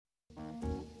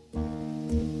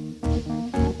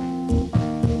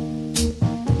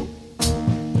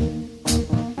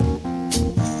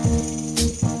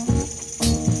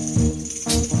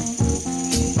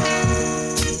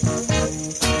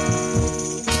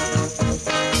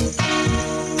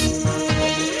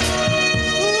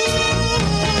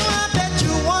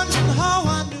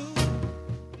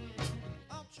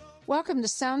welcome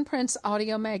to Soundprints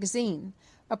Audio Magazine,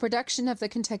 a production of the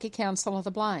Kentucky Council of the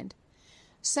Blind.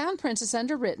 Soundprints is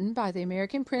underwritten by the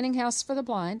American Printing House for the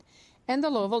Blind and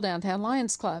the Louisville Downtown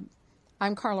Lions Club.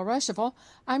 I'm Carla Ruschival.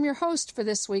 I'm your host for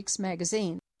this week's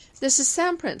magazine. This is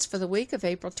Soundprints for the week of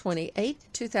April 28,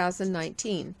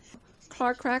 2019.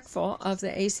 Clark Rackful of the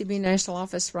ACB National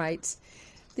Office writes,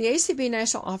 the ACB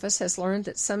National Office has learned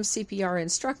that some CPR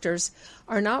instructors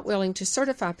are not willing to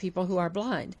certify people who are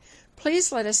blind.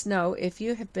 Please let us know if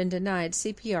you have been denied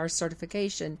CPR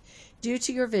certification due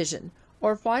to your vision,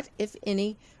 or what, if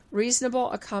any, reasonable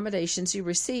accommodations you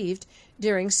received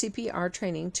during CPR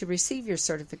training to receive your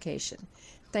certification.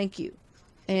 Thank you.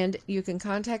 And you can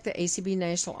contact the ACB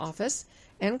National Office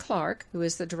and Clark, who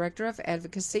is the Director of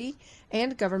Advocacy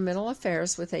and Governmental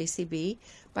Affairs with ACB,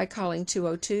 by calling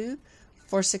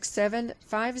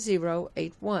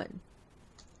 202-467-5081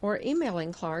 or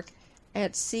emailing Clark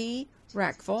at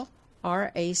crackfal,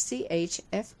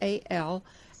 RACHFAL,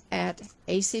 at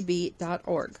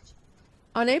acb.org.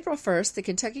 On April 1st, the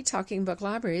Kentucky Talking Book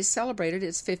Library celebrated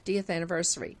its 50th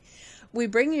anniversary. We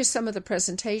bring you some of the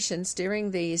presentations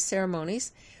during these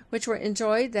ceremonies, which were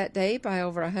enjoyed that day by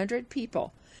over 100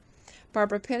 people.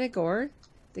 Barbara Penegor,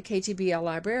 the KTBL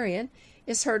librarian,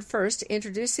 is heard first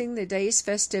introducing the day's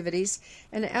festivities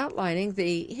and outlining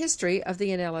the history of the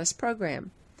NLS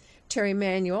program. Terry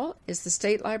Manuel is the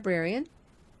state librarian,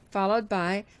 followed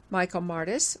by Michael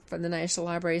Martis from the National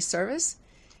Library Service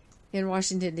in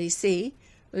Washington, D.C.,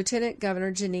 Lieutenant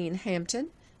Governor Janine Hampton,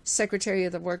 Secretary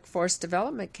of the Workforce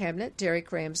Development Cabinet Derek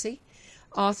Ramsey,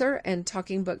 author and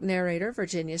talking book narrator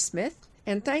Virginia Smith,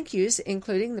 and thank yous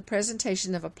including the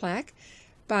presentation of a plaque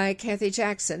by Kathy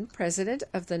Jackson, President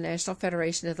of the National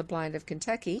Federation of the Blind of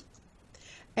Kentucky,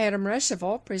 Adam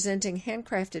Ruschival presenting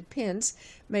handcrafted pins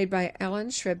made by Ellen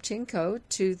Shrebchenko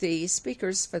to the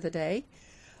speakers for the day,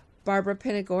 Barbara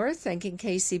Penegor thanking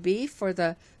KCB for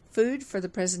the food for the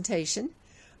presentation,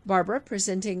 Barbara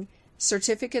presenting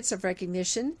certificates of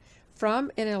recognition from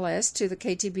NLS to the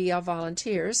KTBL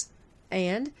volunteers,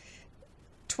 and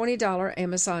 $20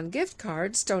 Amazon gift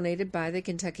cards donated by the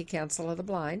Kentucky Council of the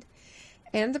Blind,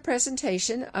 and the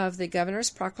presentation of the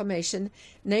Governor's Proclamation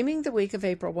naming the week of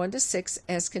April 1 to 6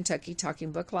 as Kentucky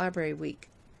Talking Book Library Week.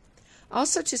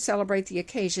 Also to celebrate the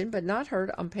occasion, but not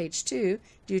heard on page 2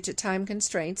 due to time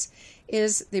constraints,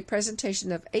 is the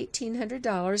presentation of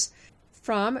 $1,800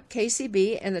 from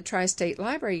KCB and the Tri-State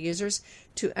Library users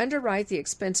to underwrite the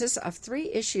expenses of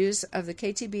 3 issues of the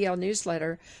KTBL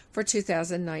newsletter for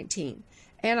 2019.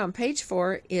 And on page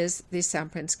 4 is the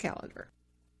Soundprints calendar.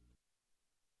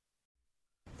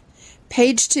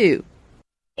 Page 2.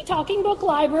 Talking Book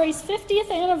Library's 50th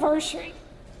anniversary.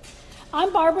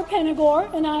 I'm Barbara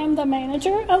Penegor, and I am the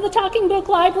manager of the Talking Book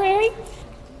Library.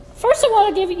 First, I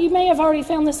want to you may have already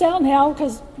found this out now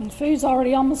because the food's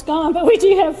already almost gone, but we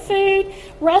do have food.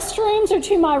 Restrooms are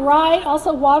to my right,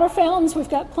 also water fountains. We've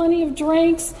got plenty of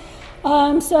drinks,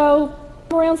 so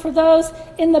around for those.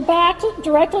 In the back,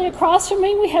 directly across from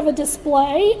me, we have a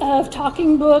display of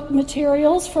talking book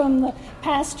materials from the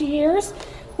past years.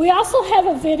 We also have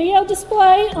a video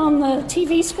display on the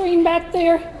TV screen back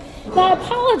there. And I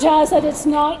apologize that it's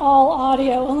not all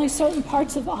audio, only certain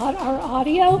parts of our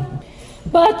audio.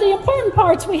 But the important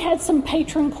parts, we had some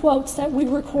patron quotes that we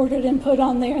recorded and put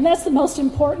on there, and that's the most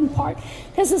important part.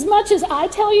 Because as much as I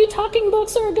tell you talking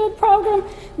books are a good program,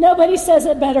 nobody says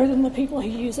it better than the people who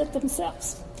use it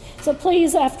themselves. So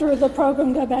please, after the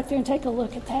program, go back there and take a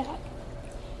look at that.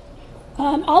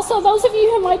 Also, those of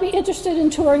you who might be interested in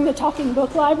touring the Talking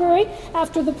Book Library,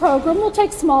 after the program, we'll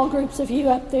take small groups of you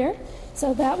up there,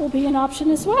 so that will be an option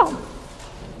as well.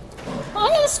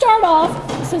 I'm going to start off,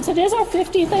 since it is our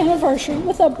 50th anniversary,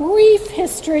 with a brief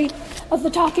history of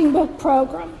the Talking Book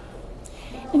program.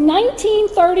 In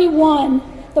 1931,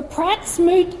 the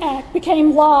Pratt-Smoot Act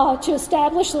became law to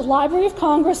establish the Library of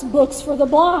Congress Books for the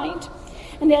Blind,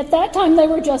 and at that time they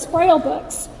were just Braille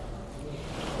books.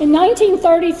 In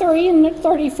 1933 and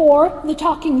 34, the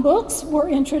talking books were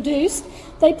introduced.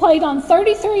 They played on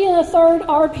 33 1/3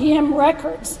 RPM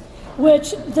records,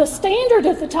 which the standard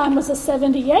at the time was a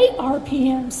 78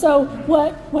 RPM. So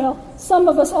some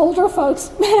of us older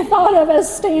folks thought of as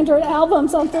standard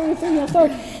albums on 33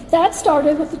 1/3. That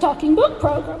started with the talking book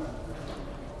program.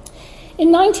 In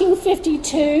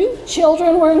 1952,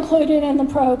 children were included in the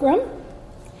program.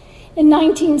 In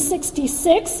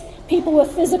 1966, people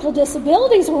with physical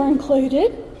disabilities were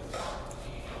included.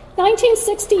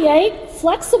 1968,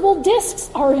 flexible discs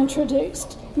are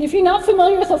introduced. And if you're not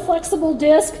familiar with a flexible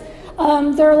disc,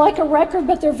 they're like a record,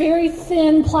 but they're very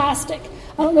thin plastic.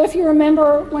 I don't know if you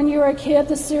remember when you were a kid,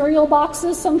 the cereal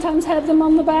boxes sometimes had them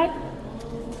on the back.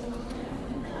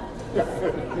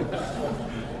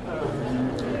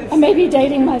 I may be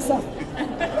dating myself.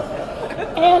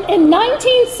 And in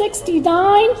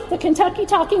 1969, the Kentucky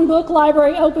Talking Book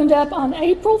Library opened up on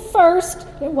April 1st.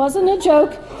 It wasn't a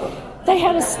joke. They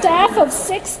had a staff of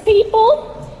 6 people.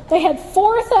 They had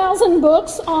 4,000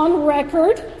 books on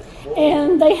record,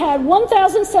 and they had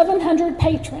 1,700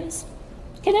 patrons.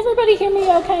 Can everybody hear me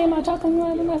okay? Am I talking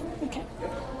loud enough? Okay.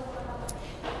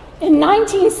 In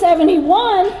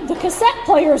 1971, the cassette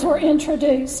players were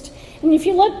introduced. And if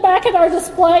you look back at our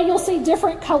display, you'll see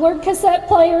different colored cassette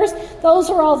players. Those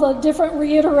are all the different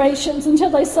reiterations until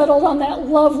they settled on that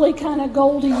lovely kind of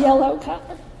goldy yellow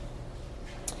color.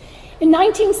 In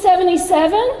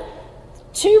 1977,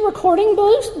 2 recording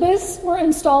booths were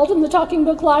installed in the Talking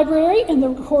Book Library, and the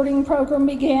recording program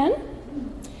began.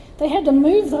 They had to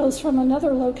move those from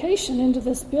another location into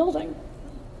this building.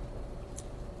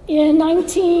 In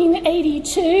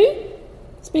 1982,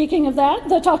 speaking of that,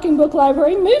 the Talking Book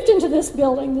Library moved into this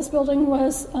building. This building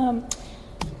was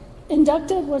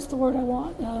inducted, what's the word I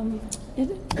want?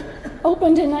 It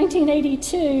opened in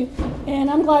 1982, and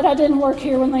I'm glad I didn't work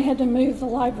here when they had to move the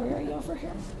library over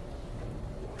here.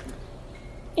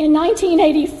 In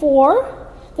 1984,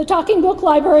 the Talking Book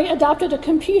Library adopted a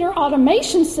computer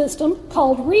automation system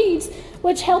called Reads,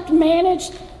 which helped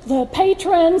manage the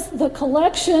patrons, the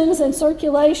collections, and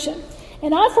circulation.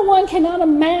 And I, for one, cannot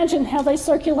imagine how they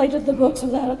circulated the books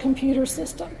without a computer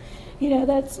system.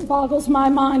 That boggles my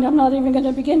mind. I'm not even going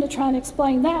to begin to try and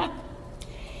explain that.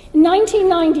 In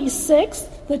 1996,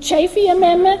 the Chafee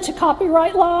Amendment to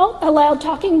copyright law allowed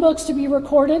talking books to be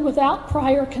recorded without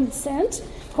prior consent.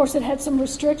 Of course, it had some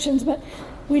restrictions, but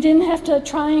we didn't have to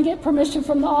try and get permission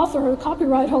from the author or the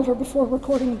copyright holder before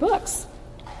recording books.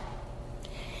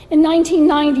 In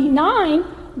 1999,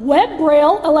 Web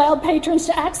Braille allowed patrons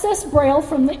to access Braille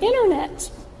from the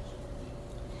internet.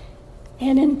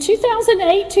 And in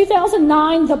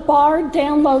 2008-2009, the BARD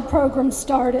download program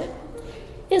started.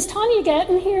 Is Tanya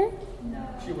Gatton here? No.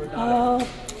 She was not.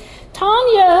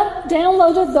 Tanya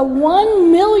downloaded the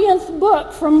 1 millionth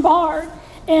book from BARD,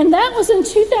 and that was in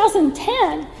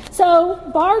 2010. So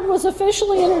BARD was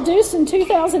officially introduced in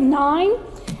 2009,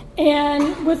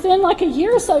 and within like a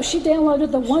year or so, she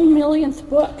downloaded the 1 millionth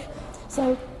book.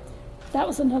 So that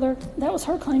was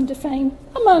her claim to fame,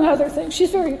 among other things. She's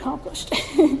very accomplished.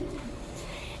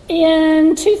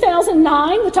 In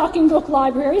 2009, the Talking Book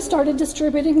Library started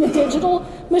distributing the digital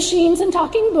machines and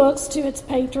talking books to its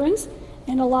patrons,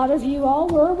 and a lot of you all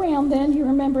were around then. You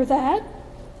remember that.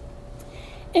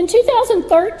 In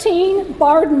 2013,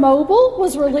 BARD Mobile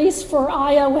was released for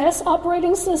iOS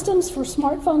operating systems for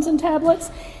smartphones and tablets,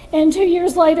 and 2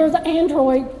 years later, the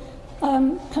Android,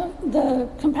 the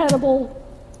compatible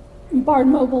BARD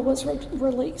Mobile was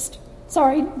released.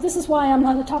 Sorry, this is why I'm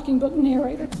not a talking book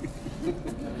narrator.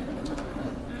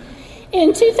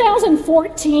 In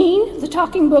 2014, the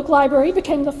Talking Book Library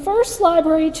became the first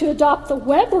library to adopt the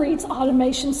WebReads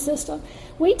automation system.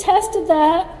 We tested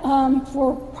that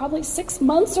for probably 6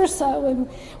 months or so, and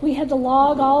we had to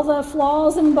log all the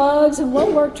flaws and bugs and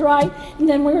what worked right, and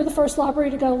then we were the first library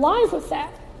to go live with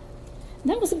that.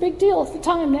 And that was a big deal at the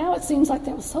time. Now it seems like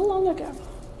that was so long ago.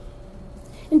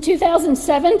 In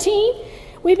 2017,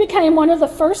 we became one of the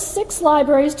first 6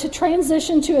 libraries to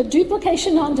transition to a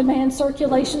duplication-on-demand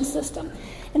circulation system.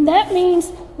 And that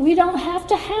means we don't have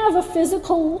to have a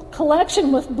physical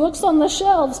collection with books on the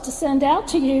shelves to send out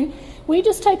to you. We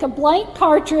just take a blank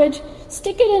cartridge,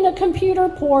 stick it in a computer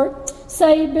port,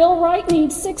 say Bill Wright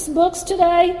needs 6 books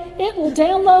today. It will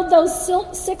download those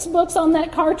 6 books on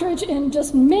that cartridge in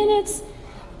just minutes,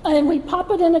 and we pop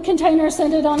it in a container,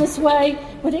 send it on its way.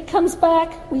 When it comes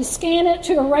back, we scan it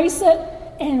to erase it,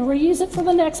 and reuse it for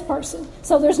the next person.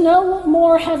 So there's no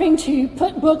more having to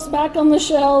put books back on the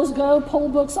shelves, go pull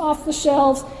books off the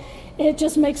shelves. It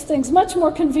just makes things much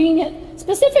more convenient,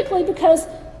 specifically because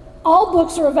all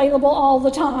books are available all the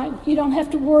time. You don't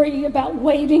have to worry about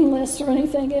waiting lists or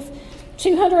anything. If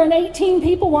 218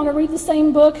 people want to read the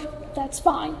same book, that's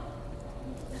fine.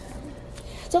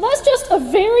 So that's just a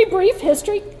very brief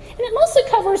history, and it mostly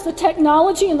covers the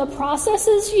technology and the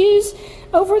processes used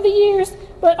over the years.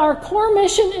 But our core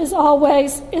mission is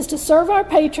to serve our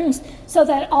patrons so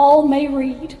that all may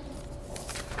read.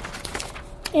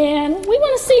 And we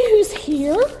want to see who's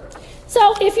here.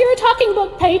 So if you're a Talking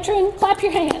Book patron, clap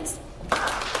your hands.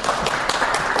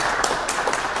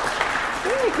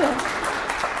 Very good.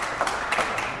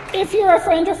 If you're a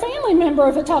friend or family member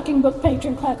of a Talking Book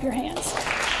patron, clap your hands.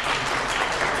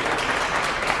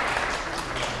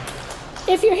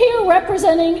 If you're here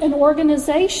representing an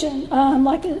organization,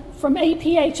 like from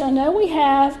APH, I know we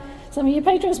have, some of you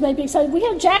patrons may be excited, we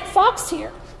have Jack Fox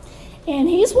here. And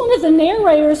he's one of the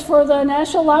narrators for the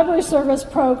National Library Service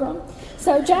program.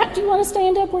 So, Jack, do you want to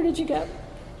stand up? Where did you go?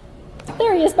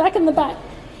 There he is, back in the back.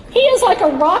 He is like a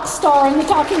rock star in the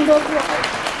talking book world.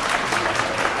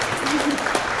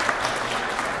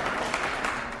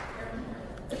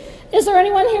 Is there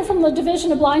anyone here from the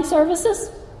Division of Blind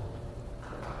Services?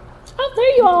 Oh,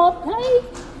 there you all. Hey,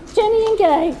 Jenny and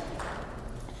Gay.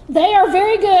 They are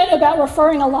very good about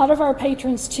referring a lot of our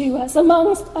patrons to us,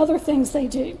 amongst other things they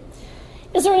do.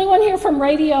 Is there anyone here from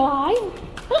Radio I?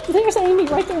 Oh, there's Amy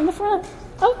right there in the front.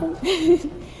 Oh,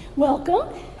 welcome.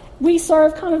 We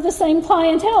serve kind of the same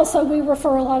clientele, so we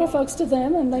refer a lot of folks to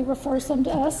them, and they refer some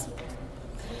to us.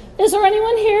 Is there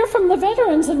anyone here from the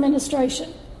Veterans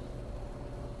Administration?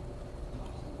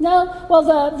 No? Well,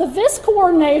 the VIS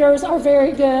coordinators are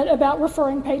very good about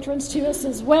referring patrons to us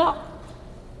as well.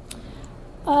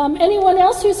 Anyone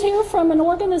else who's here from an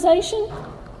organization?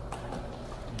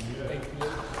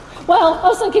 Well, I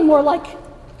was thinking more like...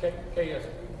 KS.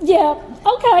 Yeah,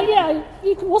 okay, yeah.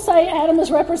 We'll say Adam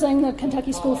is representing the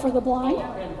Kentucky School for the Blind.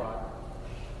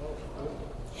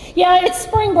 Yeah, it's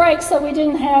spring break, so we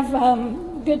didn't have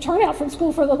good turnout from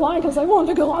School for the Blind because they wanted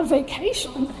to go on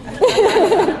vacation.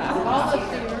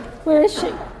 Where is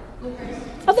she?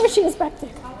 Oh, there she is back there.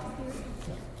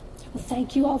 Well,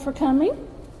 thank you all for coming.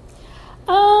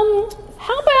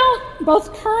 How about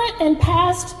both current and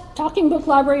past Talking Book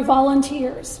Library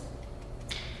volunteers?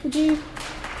 Would you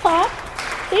clap?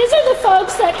 These are the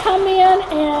folks that come in,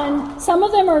 and some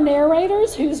of them are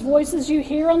narrators whose voices you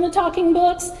hear on the talking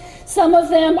books. Some of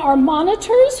them are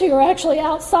monitors who are actually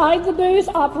outside the booth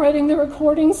operating the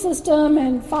recording system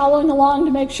and following along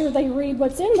to make sure they read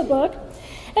what's in the book.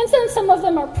 And then some of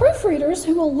them are proofreaders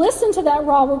who will listen to that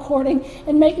raw recording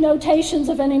and make notations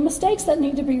of any mistakes that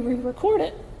need to be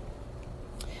re-recorded.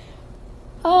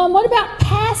 What about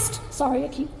past, sorry, I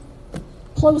keep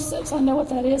plosives, I know what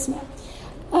that is now.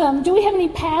 Do we have any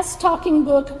past talking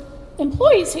book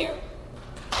employees here?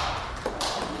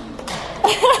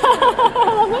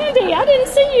 Wendy, I didn't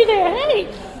see you there. Hey.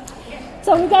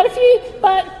 So we've got a few,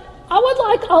 but I would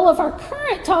like all of our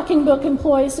current talking book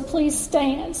employees to please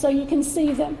stand so you can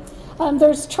see them.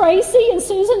 There's Tracy and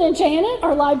Susan and Janet,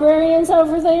 our librarians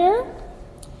over there.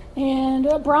 And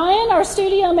Brian, our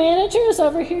studio manager, is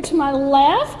over here to my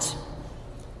left.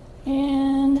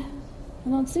 And I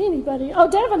don't see anybody. Oh,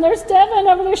 Devin, there's Devin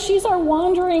over there. She's our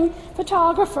wandering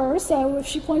photographer, so if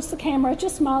she points the camera,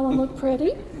 just smile and look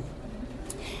pretty.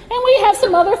 And we have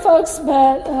some other folks,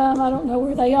 but I don't know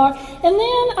where they are. And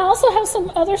then I also have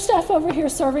some other staff over here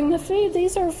serving the food.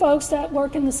 These are folks that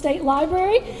work in the state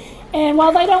library. And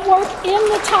while they don't work in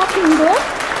the talking book,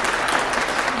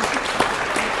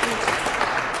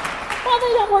 while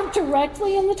they don't work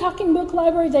directly in the talking book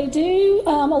library, they do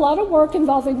a lot of work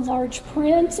involving large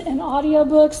print and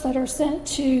audiobooks that are sent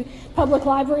to public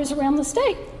libraries around the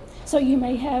state. So you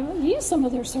may have used some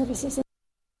of their services.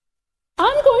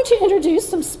 I'm going to introduce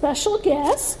some special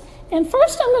guests. And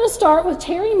first I'm going to start with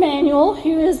Terry Manuel,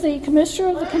 who is the Commissioner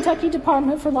of the Kentucky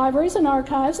Department for Libraries and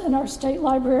Archives and our state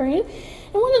librarian,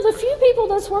 and one of the few people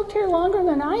that's worked here longer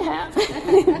than I have.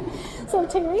 So,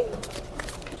 Terry?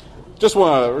 Just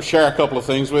want to share a couple of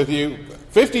things with you.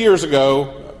 50 years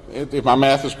ago, if my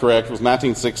math is correct, was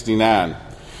 1969.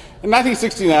 And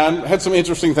 1969 had some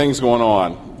interesting things going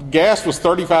on. Gas was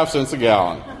 35 cents a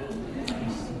gallon.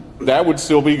 That would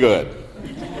still be good.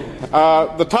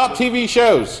 The top TV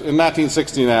shows in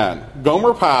 1969,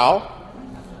 Gomer Pyle,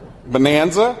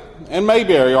 Bonanza, and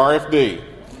Mayberry, RFD.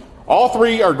 All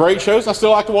three are great shows. I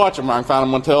still like to watch them. I can find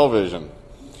them on television.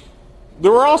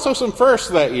 There were also some firsts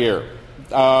that year,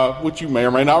 which you may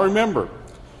or may not remember.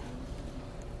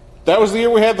 That was the year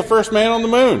we had the first man on the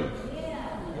moon.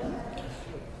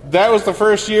 That was the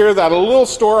first year that a little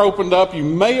store opened up you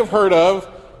may have heard of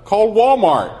called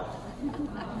Walmart.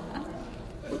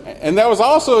 And that was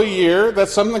also a year that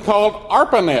something called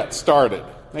ARPANET started.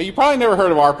 Now, you probably never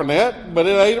heard of ARPANET, but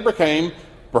it later became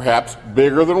perhaps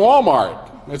bigger than Walmart.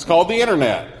 It's called the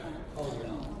Internet.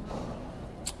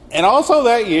 And also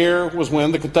that year was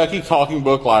when the Kentucky Talking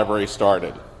Book Library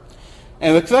started.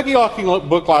 And the Kentucky Talking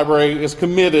Book Library is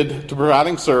committed to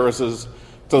providing services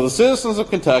to the citizens of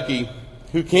Kentucky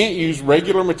who can't use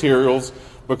regular materials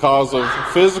because of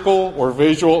physical or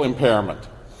visual impairment.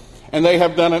 And they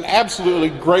have done an absolutely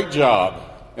great job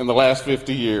in the last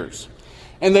 50 years.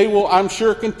 And they will, I'm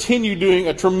sure, continue doing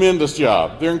a tremendous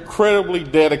job. They're incredibly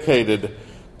dedicated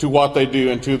to what they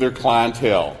do and to their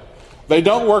clientele. They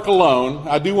don't work alone.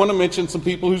 I do want to mention some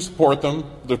people who support them.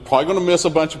 They're probably going to miss a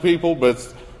bunch of people, but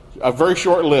it's a very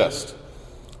short list.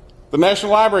 The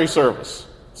National Library Service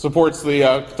supports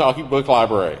the Kentucky Book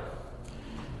Library.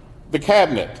 The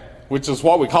Cabinet which is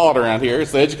what we call it around here.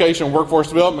 It's the Education and Workforce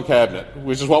Development Cabinet,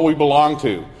 which is what we belong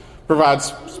to,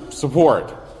 provides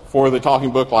support for the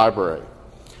Talking Book Library.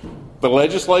 The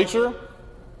legislature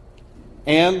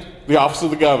and the Office of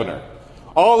the Governor.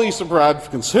 All these provide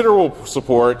considerable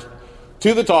support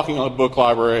to the Talking Book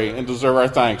Library and deserve our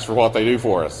thanks for what they do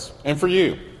for us and for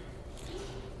you.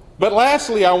 But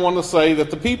lastly, I want to say that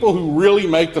the people who really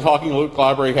make the Talking Book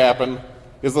Library happen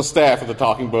is the staff of the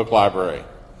Talking Book Library.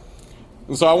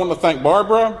 And so I want to thank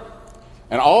Barbara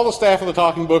and all the staff of the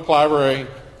Talking Book Library,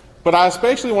 but I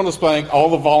especially want to thank all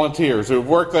the volunteers who have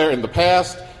worked there in the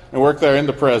past and work there in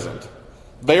the present.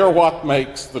 They are what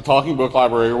makes the Talking Book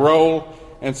Library roll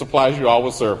and supplies you all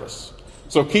with service.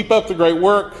 So keep up the great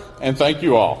work, and thank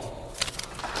you all.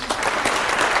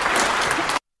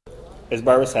 As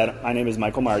Barbara said, my name is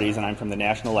Michael Martys, and I'm from the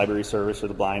National Library Service for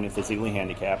the Blind and Physically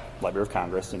Handicapped, Library of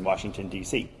Congress in Washington,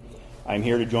 D.C. I'm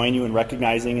here to join you in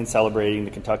recognizing and celebrating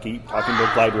the Kentucky Talking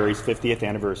Book Library's 50th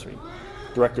anniversary.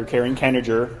 Director Karen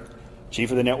Kenninger, Chief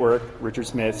of the Network, Richard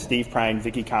Smith, Steve Prine,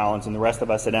 Vicki Collins, and the rest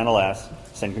of us at NLS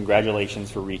send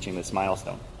congratulations for reaching this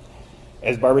milestone.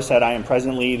 As Barbara said, I am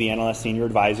presently the NLS Senior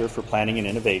Advisor for Planning and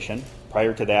Innovation.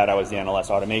 Prior to that, I was the NLS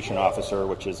Automation Officer,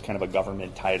 which is kind of a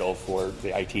government title for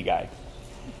the IT guy.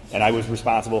 And I was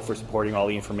responsible for supporting all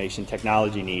the information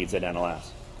technology needs at NLS.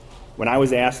 When I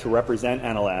was asked to represent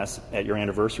NLS at your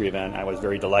anniversary event, I was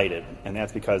very delighted, and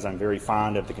that's because I'm very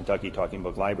fond of the Kentucky Talking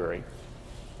Book Library.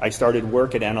 I started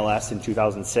work at NLS in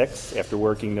 2006 after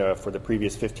working for the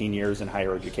previous 15 years in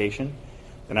higher education.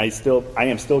 And I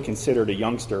am still considered a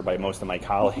youngster by most of my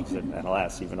colleagues at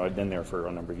NLS, even though I've been there for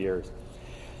a number of years.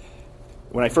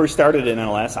 When I first started at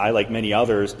NLS, I, like many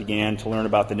others, began to learn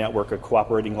about the network of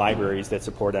cooperating libraries that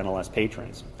support NLS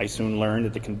patrons. I soon learned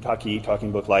that the Kentucky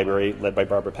Talking Book Library, led by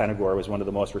Barbara Penegor, was one of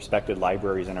the most respected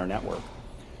libraries in our network.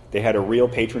 They had a real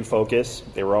patron focus.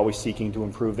 They were always seeking to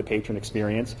improve the patron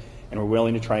experience, and were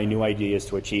willing to try new ideas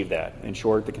to achieve that. In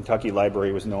short, the Kentucky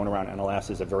Library was known around NLS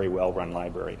as a very well-run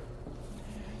library.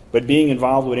 But being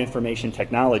involved with information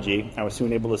technology, I was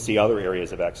soon able to see other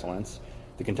areas of excellence.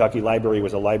 The Kentucky Library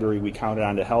was a library we counted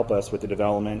on to help us with the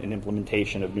development and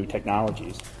implementation of new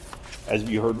technologies. As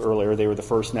you heard earlier, they were the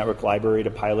first network library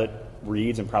to pilot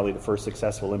reads and probably the first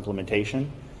successful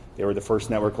implementation. They were the first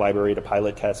network library to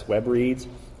pilot test web reads,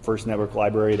 first network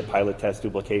library to pilot test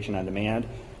duplication on demand,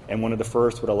 and one of the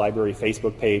first with a library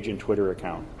Facebook page and Twitter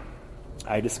account.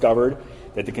 I discovered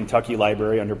that the Kentucky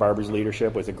Library under Barbara's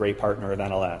leadership was a great partner of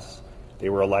NLS. They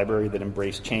were a library that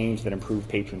embraced change, that improved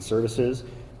patron services,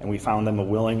 and we found them a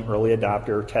willing early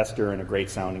adopter, tester, and a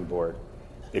great sounding board.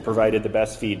 They provided the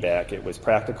best feedback. It was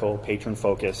practical,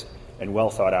 patron-focused, and well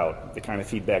thought out, the kind of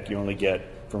feedback you only get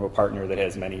from a partner that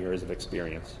has many years of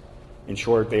experience. In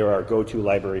short, they are our go-to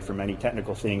library for many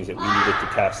technical things that we needed to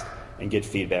test and get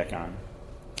feedback on.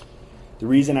 The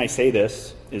reason I say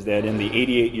this is that in the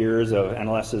 88 years of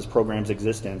NLS's program's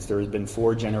existence, there has been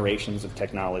 4 generations of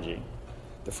technology.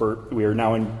 We are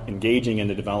now engaging in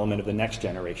the development of the next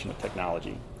generation of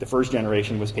technology. The first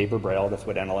generation was paper braille. That's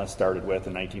what NLS started with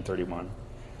in 1931.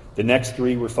 The next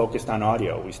 3 were focused on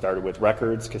audio. We started with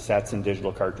records, cassettes, and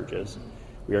digital cartridges.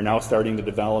 We are now starting the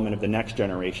development of the next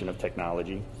generation of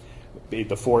technology, the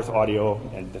 4th audio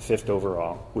and the 5th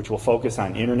overall, which will focus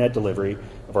on internet delivery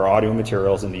of our audio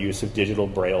materials and the use of digital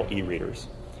braille e-readers.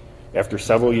 After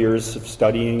several years of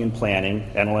studying and planning,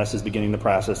 NLS is beginning the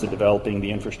process of developing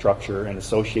the infrastructure and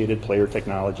associated player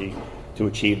technology to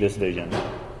achieve this vision.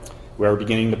 We are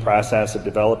beginning the process of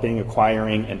developing,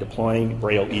 acquiring, and deploying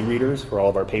braille e-readers for all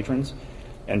of our patrons,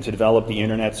 and to develop the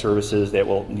internet services that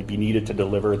will be needed to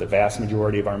deliver the vast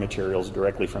majority of our materials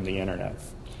directly from the internet.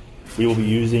 We will be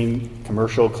using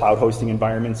commercial cloud hosting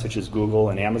environments such as Google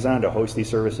and Amazon to host these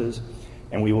services,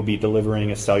 and we will be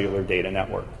delivering a cellular data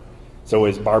network. So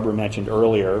as Barbara mentioned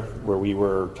earlier, where we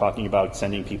were talking about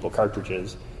sending people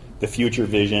cartridges, the future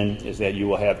vision is that you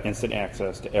will have instant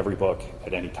access to every book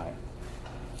at any time.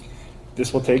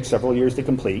 This will take several years to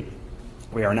complete.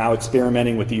 We are now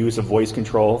experimenting with the use of voice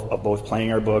control of both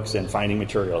playing our books and finding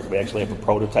materials. We actually have a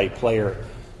prototype player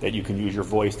that you can use your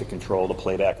voice to control the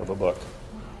playback of a book.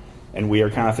 And we are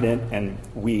confident, and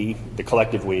we, the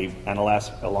collective we,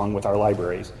 NLS, along with our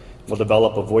libraries, will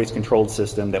develop a voice-controlled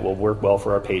system that will work well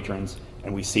for our patrons,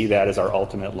 and we see that as our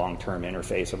ultimate long-term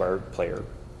interface of our player.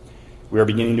 We are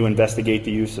beginning to investigate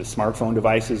the use of smartphone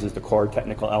devices as the core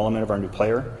technical element of our new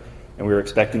player, and we are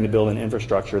expecting to build an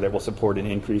infrastructure that will support an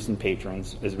increase in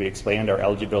patrons as we expand our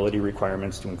eligibility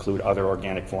requirements to include other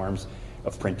organic forms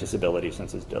of print disability,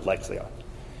 such as dyslexia.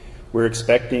 We're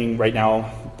expecting right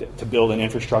now to build an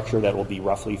infrastructure that will be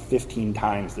roughly 15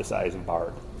 times the size of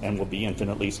BARD and will be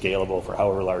infinitely scalable for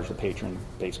however large the patron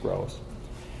base grows.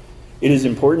 It is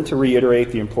important to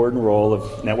reiterate the important role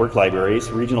of network libraries,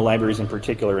 regional libraries in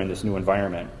particular, in this new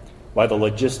environment. While the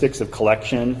logistics of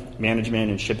collection,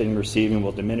 management, and shipping and receiving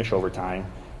will diminish over time,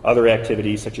 other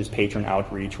activities such as patron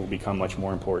outreach will become much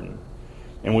more important.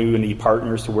 And we will need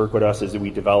partners to work with us as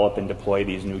we develop and deploy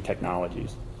these new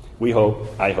technologies.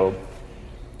 I hope,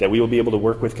 that we will be able to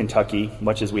work with Kentucky,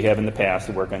 much as we have in the past,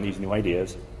 to work on these new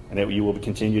ideas, and that you will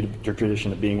continue the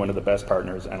tradition of being one of the best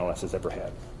partners NLS has ever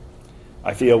had.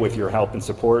 I feel with your help and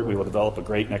support, we will develop a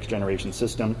great next generation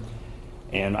system,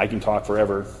 and I can talk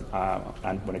forever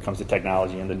when it comes to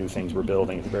technology and the new things we're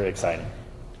building. It's very exciting.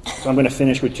 So I'm going to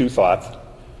finish with two thoughts.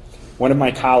 One of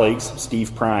my colleagues,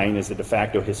 Steve Prine, is the de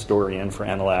facto historian for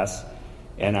NLS,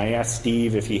 and I asked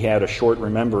Steve if he had a short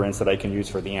remembrance that I can use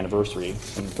for the anniversary.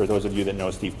 And for those of you that know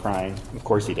Steve Prine, of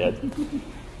course he did.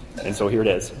 And so here it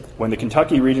is. When the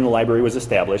Kentucky Regional Library was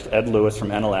established, Ed Lewis from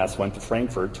NLS went to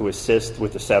Frankfurt to assist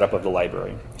with the setup of the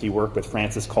library. He worked with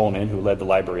Francis Coleman, who led the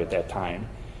library at that time.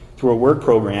 Through a work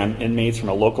program, inmates from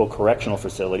a local correctional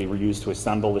facility were used to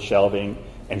assemble the shelving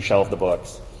and shelve the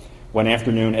books. One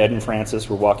afternoon, Ed and Francis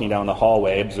were walking down the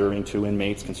hallway observing two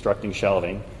inmates constructing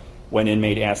shelving. One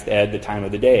inmate asked Ed the time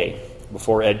of the day.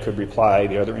 Before Ed could reply,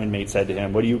 the other inmate said to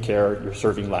him, "What do you care? You're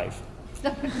serving life."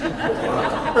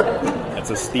 That's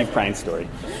a Steve Prine story.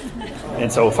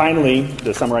 And so finally,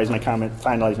 to finalize my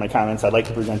comments, I'd like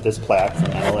to present this plaque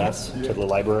from NLS to the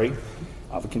Library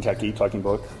of Kentucky Talking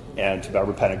Book and to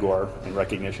Barbara Penegor in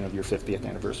recognition of your 50th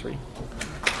anniversary.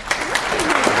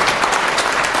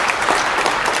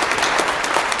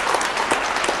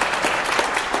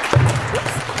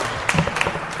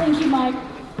 Thank you, Mike.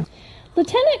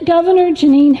 Lieutenant Governor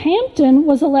Janine Hampton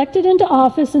was elected into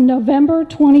office in November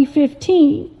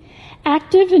 2015.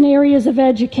 Active in areas of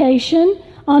education,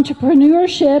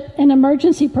 entrepreneurship, and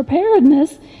emergency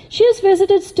preparedness, she has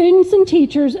visited students and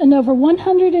teachers in over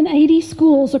 180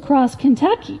 schools across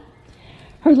Kentucky.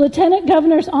 Her Lieutenant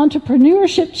Governor's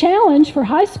Entrepreneurship Challenge for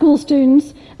high school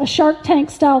students, a Shark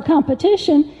Tank-style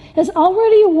competition, has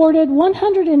already awarded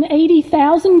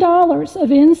 $180,000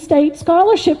 of in-state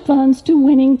scholarship funds to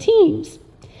winning teams.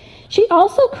 She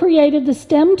also created the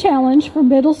STEM Challenge for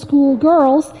middle school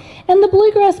girls and the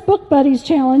Bluegrass Book Buddies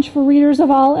Challenge for readers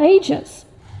of all ages.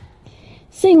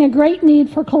 Seeing a great need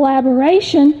for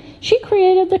collaboration, she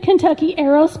created the Kentucky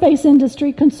Aerospace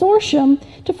Industry Consortium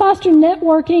to foster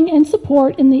networking and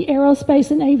support in the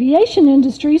aerospace and aviation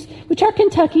industries, which are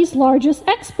Kentucky's largest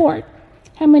export.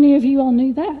 How many of you all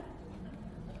knew that?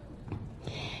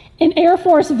 An Air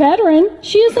Force veteran,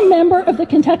 she is a member of the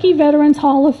Kentucky Veterans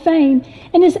Hall of Fame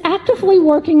and is actively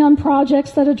working on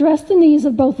projects that address the needs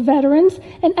of both veterans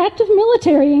and active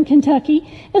military in Kentucky,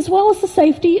 as well as the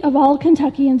safety of all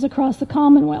Kentuckians across the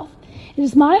Commonwealth. It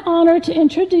is my honor to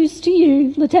introduce to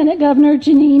you Lieutenant Governor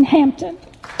Janine Hampton.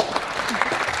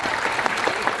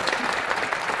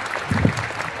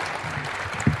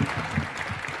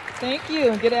 Thank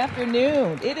you, and good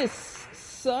afternoon. It is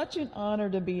such an honor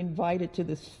to be invited to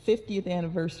this 50th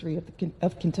anniversary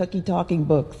of Kentucky Talking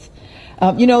Books.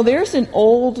 There's an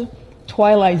old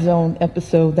Twilight Zone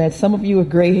episode that some of you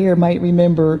with gray hair might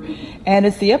remember, and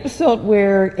it's the episode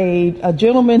where a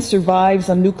gentleman survives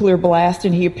a nuclear blast,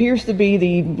 and he appears to be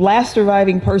the last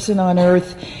surviving person on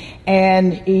Earth.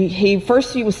 And he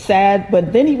first was sad,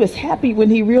 but then he was happy when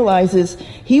he realizes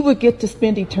he would get to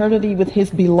spend eternity with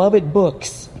his beloved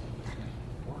books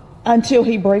until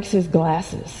he breaks his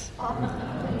glasses.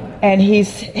 And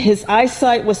his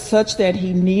eyesight was such that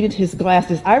he needed his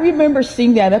glasses. I remember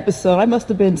seeing that episode. I must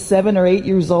have been 7 or 8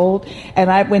 years old.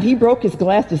 And when he broke his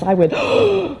glasses, I went,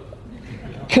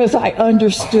 because I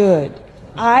understood.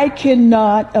 I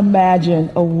cannot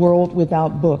imagine a world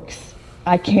without books.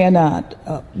 I cannot.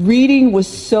 Reading was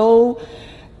so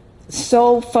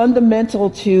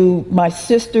fundamental to my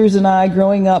sisters and I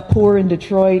growing up poor in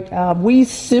Detroit. We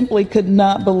simply could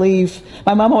not believe.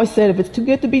 My mom always said, if it's too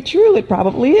good to be true, it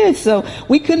probably is. So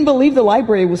we couldn't believe the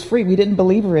library was free. We didn't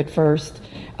believe her at first.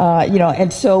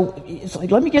 And so it's like,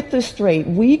 let me get this straight.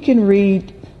 We can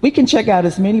read, we can check out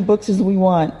as many books as we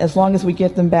want as long as we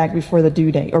get them back before the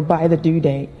due date or by the due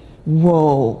date.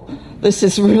 Whoa, this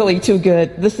is really too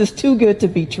good. This is too good to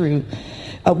be true.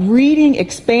 Reading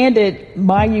expanded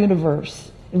my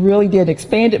universe It really did.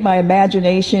 Expanded my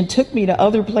imagination, took me to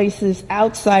other places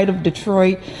outside of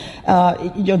Detroit.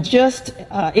 Just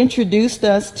introduced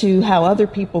us to how other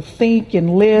people think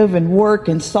and live and work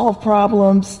and solve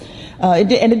problems.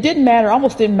 And it didn't matter,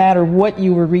 almost didn't matter what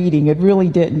you were reading. It really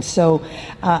didn't. So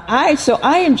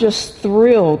I am just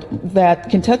thrilled that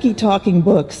Kentucky Talking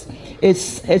Books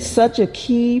is such a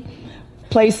key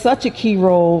plays such a key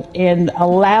role in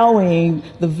allowing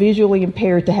the visually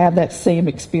impaired to have that same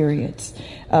experience.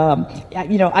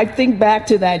 I think back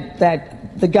to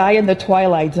the guy in the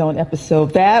Twilight Zone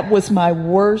episode. That was my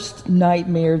worst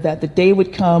nightmare, that the day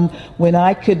would come when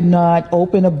I could not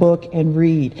open a book and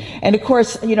read. And of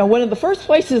course, one of the first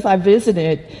places I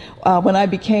visited when I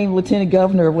became lieutenant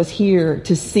governor was here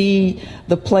to see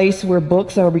the place where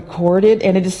books are recorded.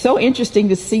 And it is so interesting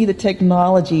to see the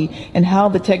technology and how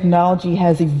the technology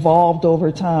has evolved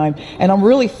over time. And I'm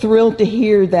really thrilled to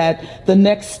hear that the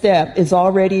next step is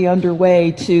already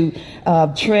underway to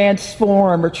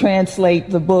transform or translate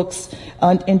the books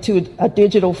into a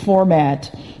digital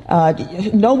format.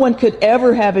 No one could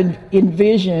ever have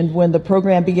envisioned when the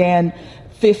program began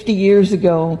 50 years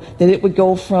ago that it would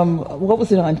go from, what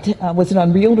was it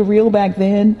on reel to reel back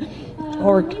then,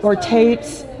 or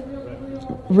tapes,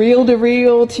 reel to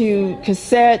reel to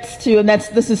cassettes and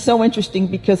this is so interesting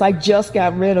because I just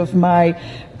got rid of my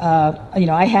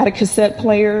I had a cassette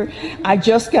player. I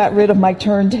just got rid of my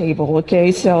turntable,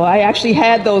 okay? So I actually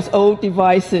had those old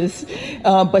devices.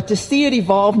 But to see it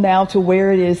evolve now to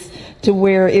where it is, to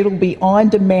where it'll be on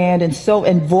demand and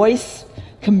voice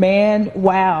command,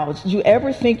 wow. Did you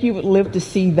ever think you would live to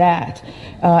see that?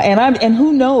 And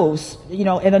who knows,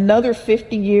 in another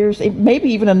 50 years, maybe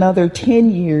even another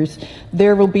 10 years,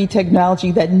 there will be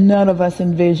technology that none of us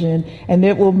envision, and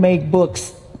it will make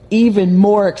books even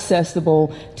more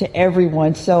accessible to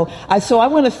everyone. So I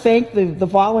want to thank the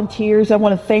volunteers. I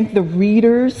want to thank the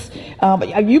readers.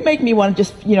 You make me want to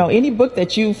just, any book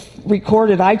that you've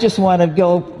recorded, I just want to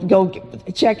go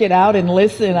check it out and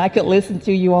listen. I could listen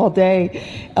to you all day.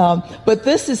 But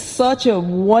this is such a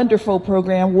wonderful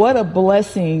program. What a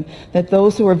blessing that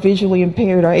those who are visually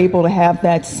impaired are able to have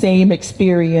that same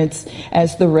experience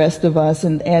as the rest of us.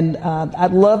 And I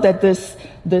love that this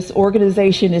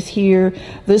organization is here.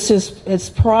 This is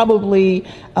probably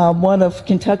one of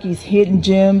Kentucky's hidden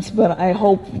gems, but I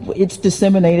hope it's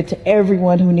disseminated to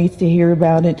everyone who needs to hear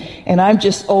about it. And I'm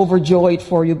just overjoyed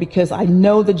for you because I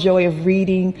know the joy of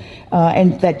reading,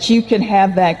 and that you can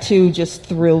have that too just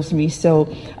thrills me. So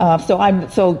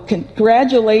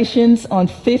congratulations on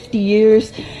 50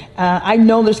 years. I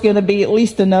know there's going to be at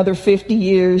least another 50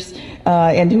 years,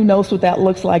 and who knows what that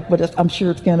looks like, but I'm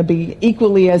sure it's going to be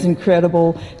equally as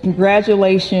incredible.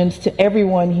 Congratulations to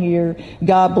everyone here.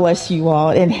 God bless you all,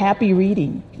 and happy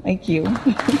reading. Thank you.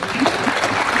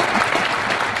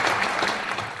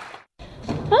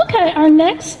 Okay, our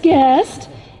next guest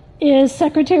is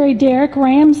Secretary Derek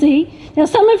Ramsey. Now,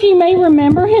 some of you may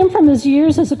remember him from his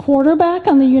years as a quarterback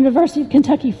on the University of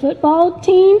Kentucky football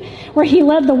team, where he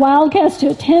led the Wildcats to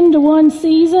a 10-1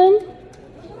 season.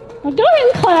 Well, go ahead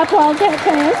and clap, Wildcat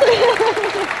fans.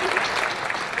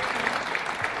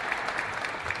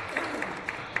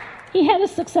 He had a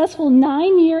successful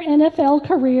 9-year NFL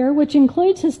career, which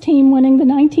includes his team winning the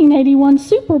 1981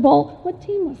 Super Bowl. What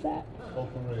team was that?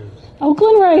 Oakland Raiders.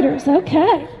 Oakland Raiders,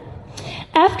 okay.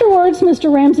 Afterwards, Mr.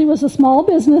 Ramsey was a small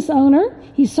business owner.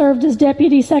 He served as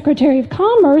Deputy Secretary of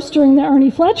Commerce during the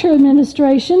Ernie Fletcher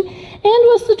administration and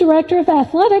was the Director of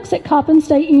Athletics at Coppin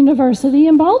State University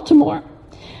in Baltimore.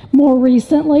 More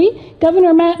recently,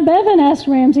 Governor Matt Bevin asked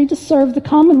Ramsey to serve the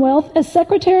Commonwealth as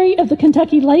Secretary of the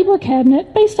Kentucky Labor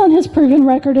Cabinet based on his proven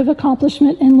record of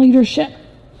accomplishment and leadership.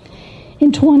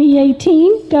 In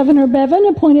 2018, Governor Bevin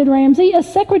appointed Ramsey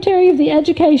as Secretary of the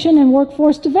Education and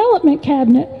Workforce Development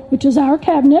Cabinet, which is our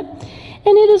cabinet,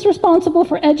 and it is responsible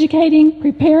for educating,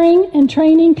 preparing, and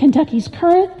training Kentucky's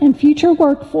current and future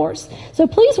workforce. So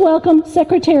please welcome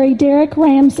Secretary Derek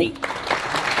Ramsey.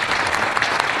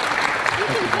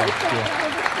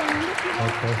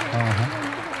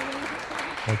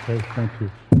 Okay, thank you.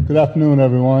 Good afternoon,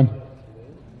 everyone.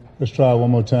 Let's try it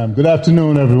one more time. Good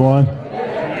afternoon, everyone.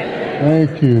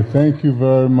 Thank you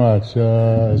very much.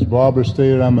 As Barbara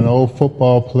stated, I'm an old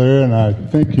football player, and I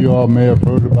think you all may have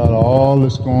heard about all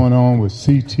that's going on with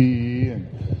CTE and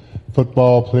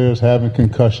football players having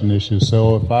concussion issues.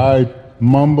 So if I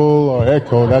mumble or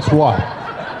echo, that's why.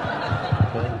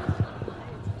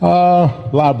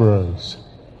 Libraries.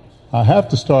 I have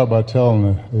to start by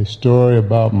telling a story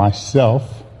about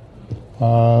myself.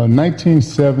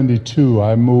 1972,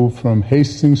 I moved from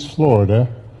Hastings, Florida,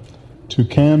 to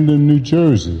Camden, New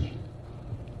Jersey.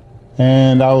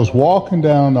 And I was walking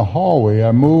down the hallway.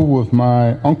 I moved with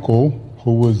my uncle,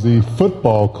 who was the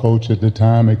football coach at the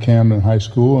time at Camden High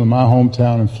School. In my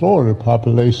hometown in Florida,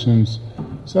 population's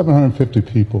 750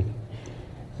 people.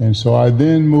 And so I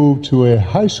then moved to a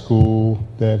high school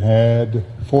that had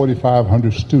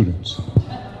 4,500 students.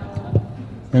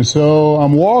 And so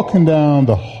I'm walking down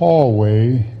the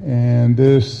hallway, and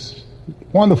this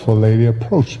wonderful lady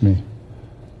approached me.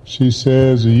 She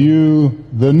says, "Are you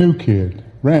the new kid,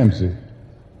 Ramsey?"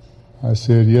 I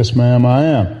said, "Yes, ma'am, I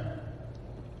am."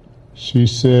 She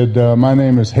said, "My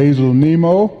name is Hazel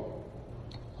Nemo.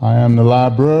 I am the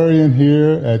librarian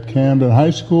here at Camden High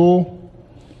School,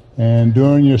 and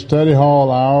during your study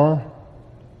hall hour,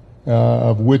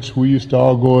 of which we used to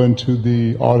all go into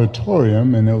the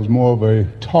auditorium, and it was more of a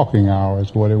talking hour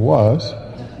is what it was.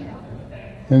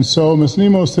 And so Miss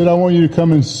Nemo said, I want you to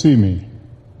come and see me."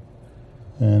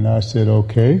 And I said,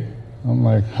 "Okay." I'm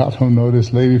like, I don't know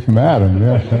this lady from Adam.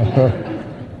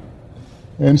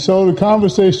 And so the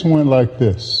conversation went like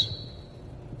this.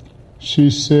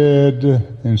 She said,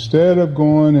 instead of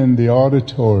going in the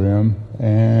auditorium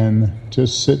and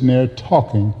just sitting there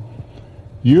talking,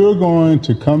 you're going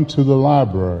to come to the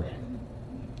library,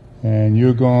 and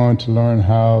you're going to learn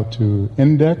how to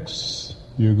index.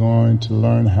 You're going to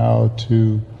learn how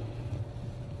to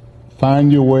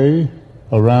find your way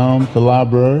around the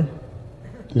library.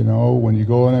 You know, when you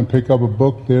go in and pick up a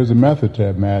book, there's a method to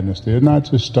that madness. They're not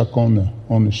just stuck on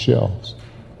the shelves.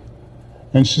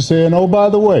 And she said, and oh, by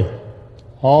the way,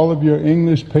 all of your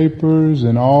English papers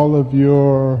and all of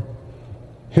your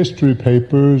history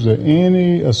papers or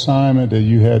any assignment that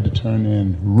you had to turn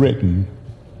in written,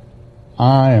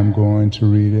 I am going to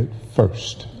read it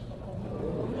first.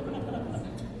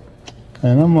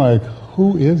 And I'm like,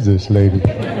 who is this lady?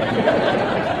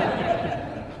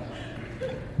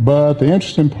 But the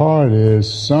interesting part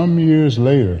is some years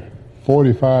later,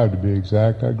 45 to be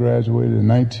exact, I graduated in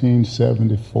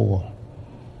 1974.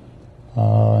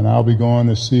 And I'll be going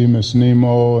to see Miss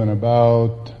Nemo in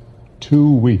about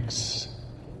 2 weeks.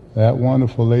 That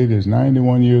wonderful lady is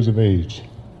 91 years of age.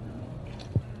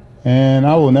 And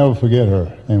I will never forget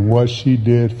her and what she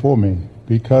did for me.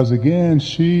 Because again,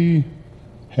 she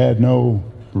had no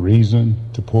reason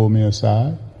to pull me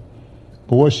aside.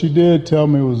 But what she did tell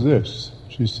me was this.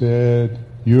 She said,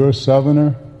 you're a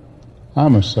Southerner,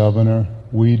 I'm a Southerner,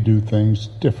 we do things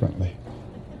differently.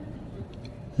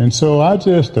 And so I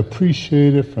just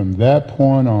appreciated from that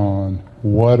point on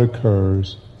what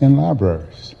occurs in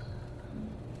libraries.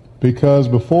 Because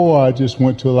before I just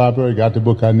went to a library, got the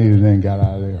book I needed, and then got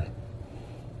out of there.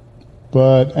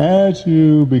 But as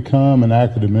you become an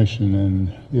academician,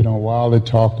 and, you know, while it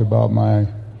talked about my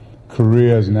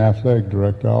career as an athletic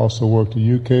director, I also worked at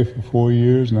UK for 4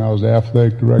 years, and I was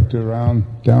athletic director around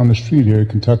down the street here at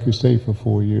Kentucky State for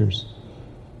 4 years.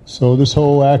 So this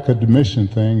whole academician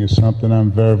thing is something I'm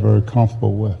very, very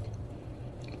comfortable with.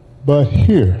 But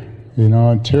here, you know,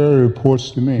 and Terry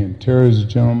reports to me, and Terry's a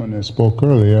gentleman that spoke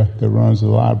earlier that runs the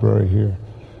library here.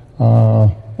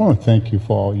 I want to thank you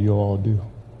for all you all do.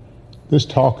 This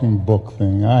talking book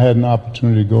thing, I had an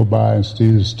opportunity to go by and see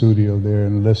the studio there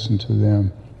and listen to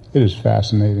them. It is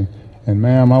fascinating. And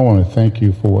ma'am, I want to thank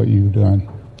you for what you've done.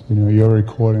 You know, your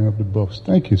recording of the books.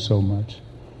 Thank you so much.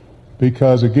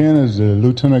 Because again, as the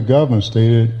Lieutenant Governor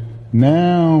stated,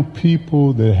 now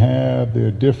people that have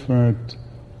their different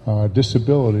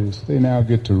disabilities, they now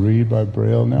get to read by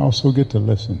Braille, and they also get to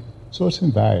listen. So it's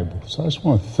invaluable. So I just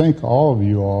want to thank all of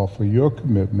you all for your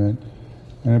commitment,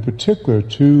 and in particular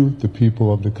to the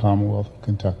people of the Commonwealth of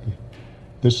Kentucky.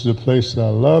 This is a place that I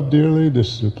love dearly.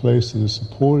 This is a place that has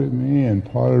supported me, and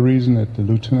part of the reason that the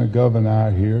Lieutenant Governor and I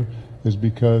are here is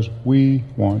because we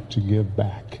want to give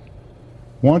back.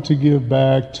 Want to give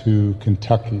back to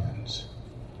Kentuckians.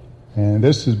 And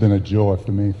this has been a joy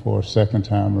for me for a second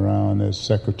time around as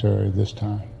secretary this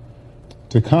time.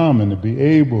 To come and to be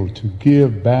able to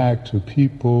give back to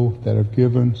people that have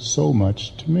given so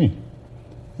much to me.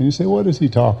 And you say, what is he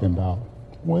talking about?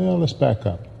 Well, let's back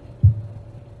up.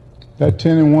 That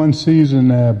 10-1 season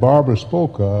that Barbara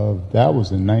spoke of, that was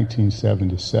in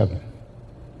 1977.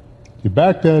 You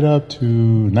back that up to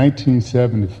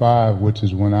 1975, which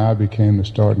is when I became the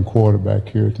starting quarterback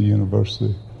here at the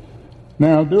university.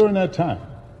 Now, during that time,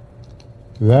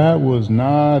 that was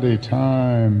not a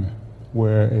time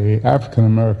where an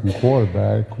African-American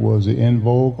quarterback was the in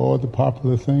vogue or the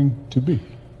popular thing to be.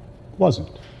 It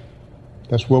wasn't.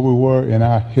 That's where we were in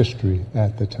our history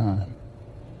at the time.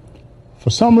 For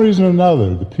some reason or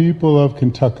another, the people of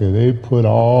Kentucky, they put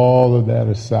all of that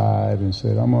aside and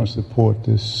said, I'm going to support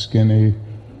this skinny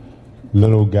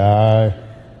little guy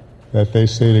that they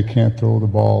say they can't throw the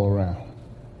ball around.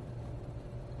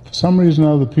 For some reason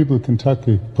or other, the people of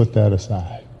Kentucky put that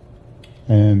aside.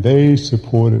 And they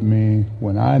supported me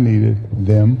when I needed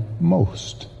them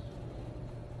most.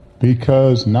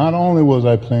 Because not only was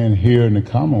I playing here in the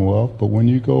Commonwealth, but when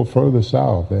you go further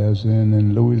south, as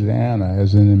in Louisiana,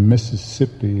 as in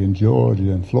Mississippi and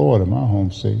Georgia and Florida, my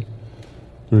home state,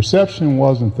 the reception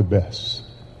wasn't the best.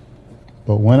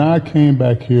 But when I came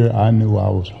back here, I knew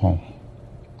I was home.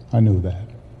 I knew that.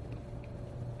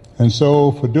 And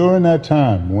so for during that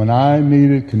time, when I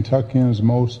needed Kentuckians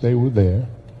most, they were there.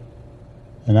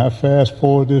 And I fast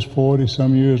forward this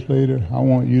 40-some years later, I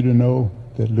want you to know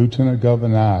that Lieutenant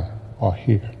Governor and I are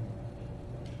here.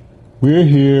 We're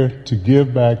here to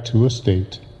give back to a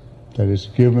state that has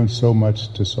given so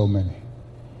much to so many.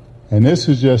 And this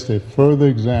is just a further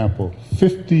example,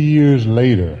 50 years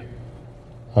later,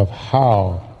 of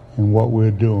how and what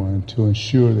we're doing to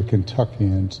ensure that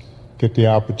Kentuckians get the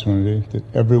opportunity that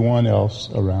everyone else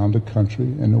around the country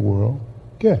and the world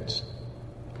gets.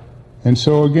 And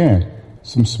so again,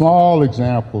 some small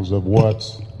examples of what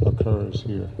occurs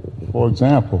here. For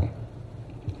example,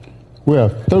 we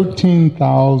have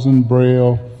 13,000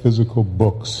 Braille physical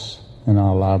books in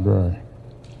our library,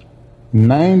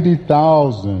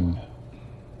 90,000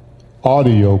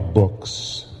 audio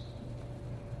books,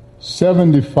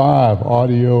 75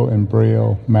 audio and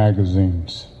Braille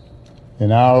magazines.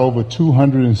 In our over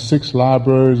 206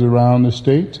 libraries around the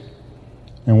state,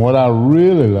 and what I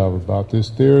really love about this,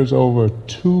 there's over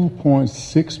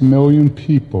 2.6 million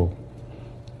people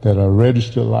that are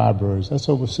registered libraries. That's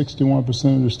over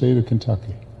 61% of the state of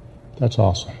Kentucky. That's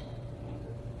awesome.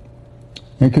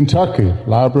 In Kentucky,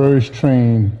 libraries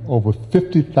train over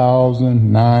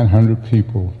 50,900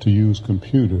 people to use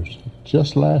computers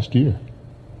just last year.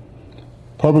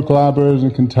 Public libraries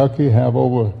in Kentucky have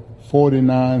over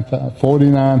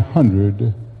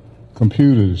 4,900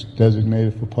 computers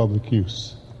designated for public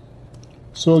use.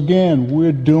 So again,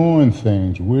 we're doing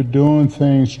things. We're doing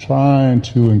things trying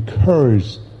to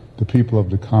encourage the people of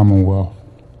the Commonwealth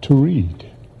to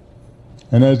read.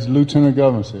 And as the Lieutenant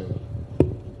Governor said,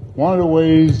 one of the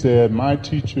ways that my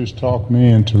teachers talked me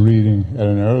into reading at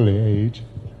an early age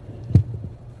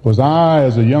was I,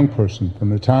 as a young person,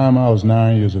 from the time I was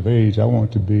 9 years of age, I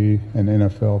wanted to be an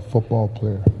NFL football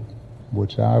player,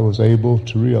 which I was able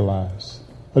to realize,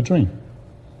 a dream.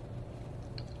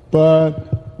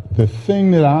 But the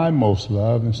thing that I most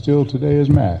love, and still today, is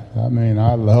math. I mean,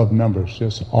 I love numbers,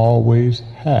 just always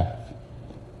have.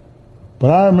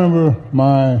 But I remember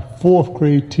my fourth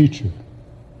grade teacher.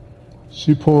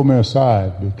 She pulled me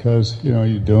aside because,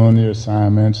 you're doing the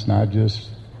assignments, and I just,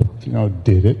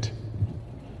 did it.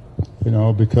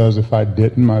 Because if I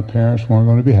didn't, my parents weren't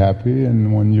going to be happy,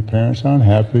 and when your parents aren't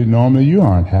happy, normally you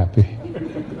aren't happy.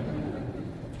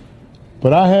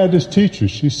 But I had this teacher.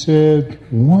 She said,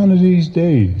 one of these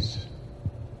days,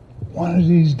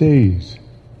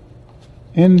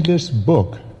 in this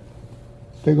book,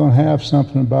 they're going to have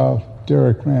something about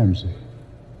Derek Ramsey.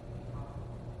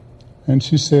 And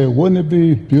she said, wouldn't it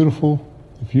be beautiful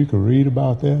if you could read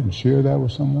about that and share that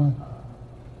with someone?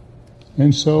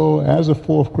 And so, as a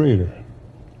fourth grader,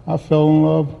 I fell in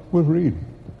love with reading.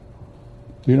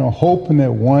 Hoping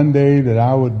that one day that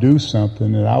I would do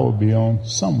something, that I would be on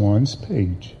someone's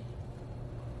page.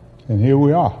 And here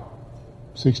we are.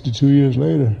 62 years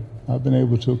later, I've been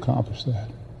able to accomplish that.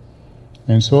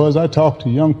 And so as I talk to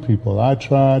young people, I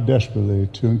try desperately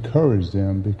to encourage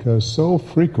them, because so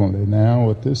frequently now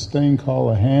with this thing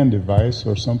called a hand device,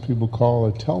 or some people call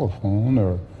it a telephone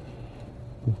or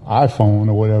iPhone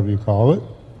or whatever you call it,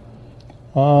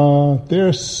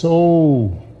 they're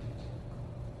so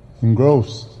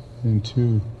engrossed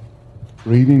into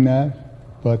reading that,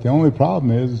 but the only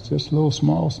problem is it's just little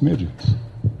small smidgens.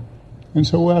 And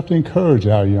so we have to encourage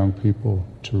our young people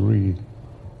to read. We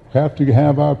have to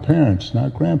have our parents,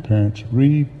 not grandparents,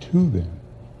 read to them.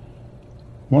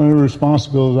 One of the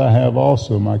responsibilities I have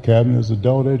also in my cabinet is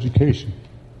adult education.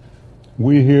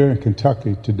 We here in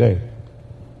Kentucky today,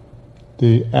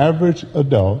 the average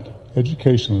adult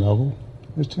education level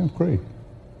is 10th grade.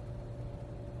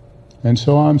 And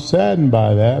so I'm saddened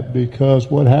by that,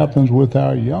 because what happens with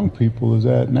our young people is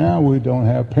that now we don't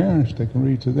have parents that can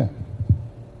read to them.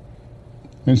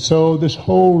 And so this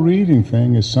whole reading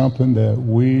thing is something that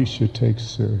we should take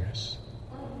serious.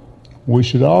 We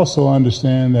should also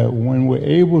understand that when we're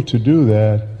able to do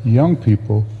that, young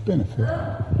people benefit.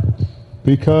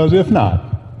 Because if not,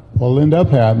 what will end up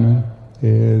happening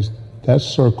is that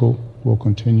circle will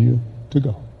continue to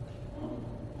go.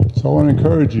 So I want to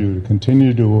encourage you to continue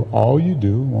to do all you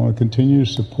do. I want to continue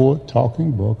to support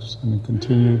Talking Books and to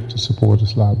continue to support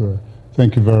this library.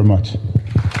 Thank you very much.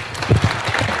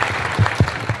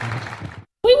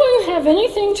 We want have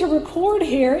anything to record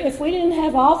here if we didn't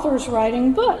have authors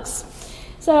writing books.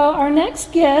 So our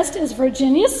next guest is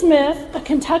Virginia Smith, a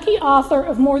Kentucky author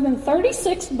of more than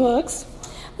 36 books.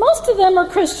 Most of them are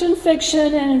Christian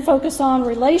fiction and focus on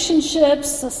relationships,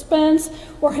 suspense,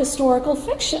 or historical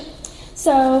fiction.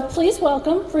 So please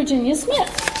welcome Virginia Smith.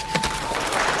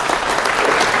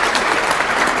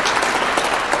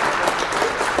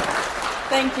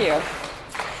 Thank you.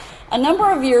 A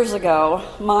number of years ago,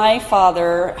 my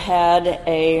father had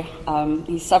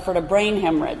he suffered a brain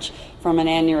hemorrhage from an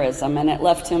aneurysm, and it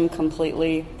left him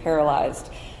completely paralyzed.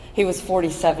 He was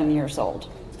 47 years old.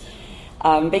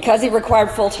 Because he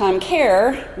required full-time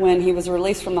care, when he was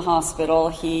released from the hospital,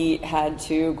 he had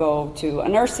to go to a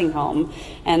nursing home,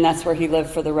 and that's where he lived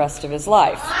for the rest of his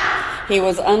life. He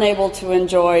was unable to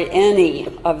enjoy any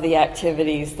of the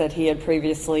activities that he had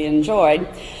previously enjoyed,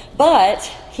 but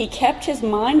he kept his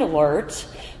mind alert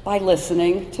by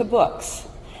listening to books.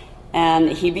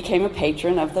 And he became a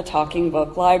patron of the Talking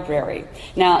Book Library.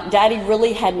 Now, Daddy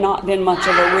really had not been much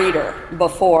of a reader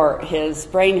before his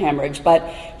brain hemorrhage, but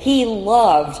he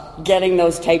loved getting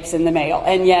those tapes in the mail.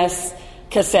 And yes,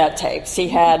 cassette tapes. He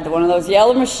had one of those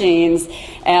yellow machines,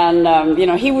 and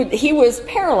he was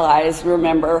paralyzed,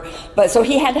 remember, but so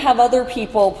he had to have other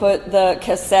people put the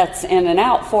cassettes in and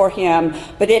out for him,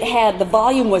 but the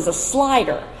volume was a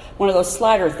slider, one of those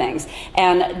slider things.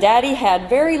 And Daddy had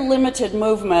very limited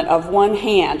movement of one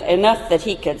hand, enough that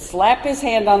he could slap his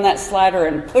hand on that slider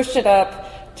and push it up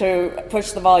to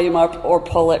push the volume up or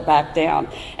pull it back down.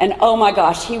 And oh my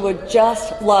gosh, he would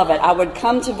just love it. I would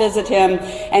come to visit him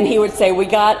and he would say, we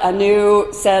got a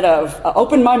new set of,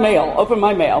 open my mail.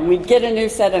 And we'd get a new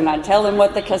set and I'd tell him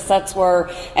what the cassettes were,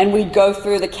 and we'd go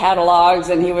through the catalogs,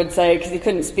 and he would say, because he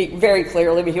couldn't speak very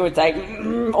clearly, but he would say,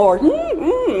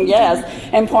 yes,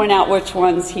 and point out which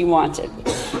ones he wanted.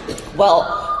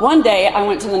 Well, one day I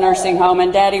went to the nursing home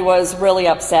and Daddy was really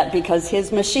upset because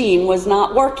his machine was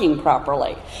not working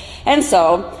properly. And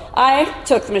so I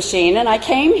took the machine and I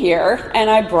came here and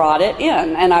I brought it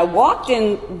in. And I walked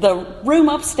in the room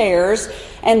upstairs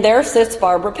and there sits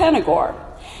Barbara Penegor.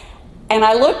 And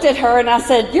I looked at her and I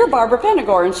said, you're Barbara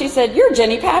Penegor. And she said, you're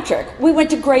Jenny Patrick. We went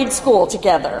to grade school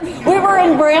together. We were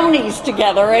in Brownies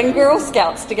together and Girl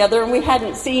Scouts together, and we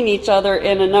hadn't seen each other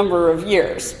in a number of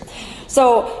years.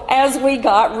 So as we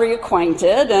got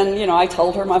reacquainted, and I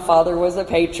told her my father was a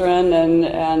patron,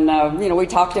 and we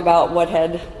talked about what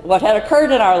had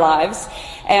occurred in our lives,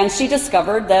 and she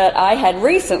discovered that I had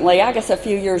recently, I guess a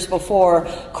few years before,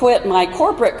 quit my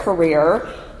corporate career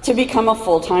to become a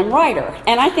full-time writer.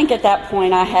 And I think at that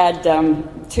point I had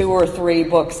 2 or 3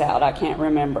 books out, I can't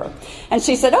remember. And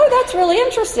she said, oh, that's really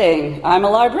interesting. I'm a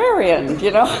librarian,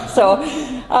 So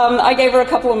I gave her a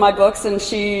couple of my books and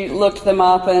she looked them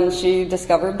up and she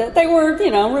discovered that they were,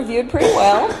 reviewed pretty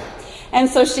well. And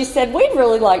so she said, we'd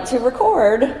really like to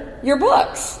record your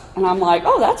books. And I'm like,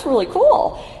 oh, that's really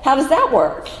cool. How does that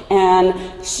work?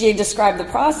 And she described the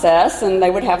process, and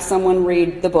they would have someone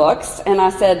read the books. And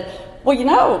I said,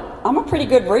 well, I'm a pretty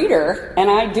good reader, and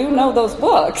I do know those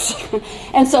books.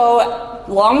 And so,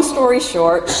 long story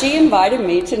short, she invited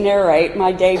me to narrate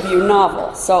my debut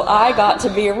novel. So I got to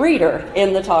be a reader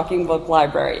in the Talking Book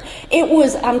Library.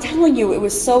 I'm telling you, it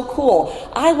was so cool.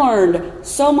 I learned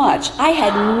so much. I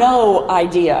had no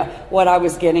idea what I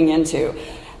was getting into.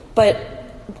 But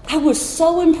I was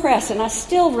so impressed, and I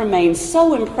still remain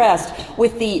so impressed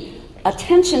with the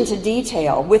attention to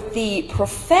detail, with the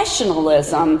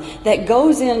professionalism that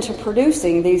goes into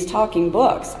producing these talking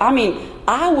books. I mean,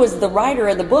 I was the writer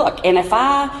of the book, and if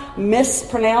I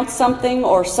mispronounced something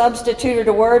or substituted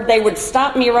a word, they would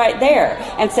stop me right there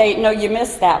and say, no, you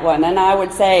missed that one. And I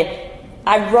would say,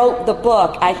 I wrote the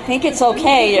book. I think it's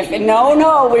okay if,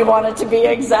 no, we want it to be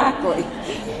exactly.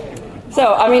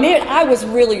 So, I was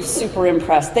really super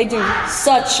impressed. They do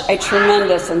such a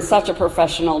tremendous and such a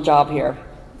professional job here.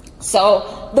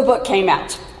 So the book came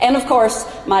out. And of course,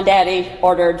 my daddy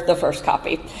ordered the first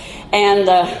copy. And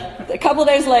a couple of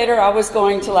days later, I was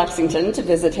going to Lexington to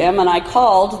visit him, and I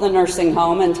called the nursing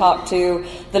home and talked to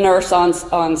the nurse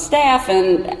on staff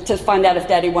and to find out if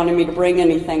Daddy wanted me to bring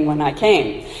anything when I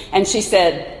came. And she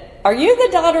said, are you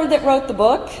the daughter that wrote the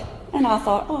book? And I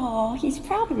thought, oh, he's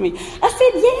proud of me. I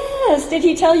said, yes. Did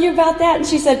he tell you about that? And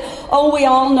she said, oh, we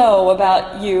all know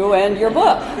about you and your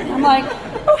book. And I'm like,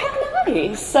 oh, how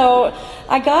nice. So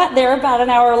I got there about an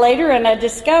hour later, and I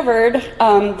discovered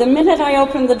the minute I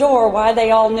opened the door why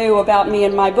they all knew about me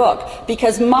and my book,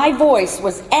 because my voice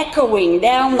was echoing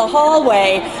down the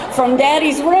hallway from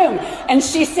Daddy's room. And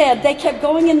she said they kept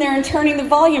going in there and turning the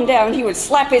volume down. He would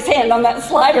slap his hand on that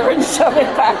slider and shove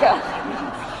it back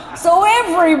up. So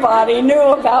everybody knew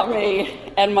about me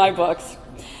and my books.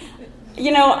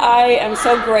 You know, I am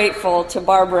so grateful to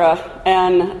Barbara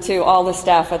and to all the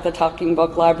staff at the Talking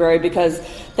Book Library because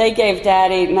they gave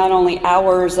Daddy not only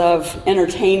hours of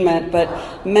entertainment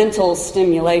but mental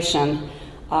stimulation.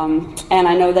 And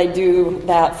I know they do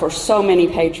that for so many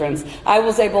patrons. I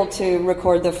was able to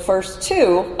record the first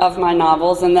 2 of my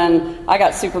novels, and then I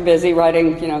got super busy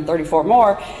writing, 34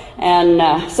 more.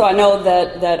 And so I know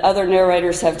that other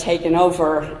narrators have taken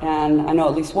over, and I know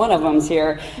at least one of them's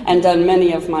here, and done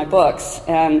many of my books.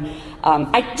 And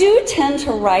I do tend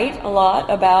to write a lot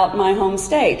about my home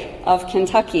state of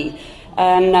Kentucky.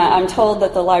 And I'm told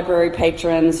that the library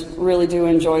patrons really do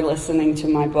enjoy listening to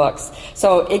my books.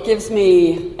 So it gives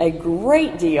me a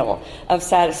great deal of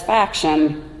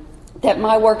satisfaction that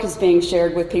my work is being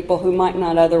shared with people who might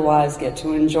not otherwise get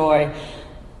to enjoy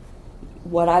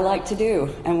what I like to do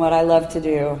and what I love to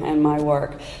do and my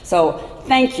work. So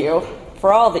thank you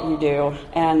for all that you do.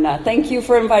 And thank you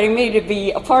for inviting me to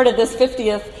be a part of this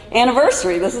 50th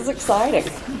anniversary. This is exciting.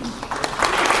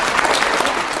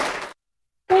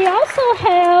 We also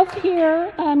have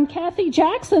here Kathy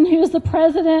Jackson, who is the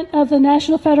president of the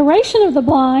National Federation of the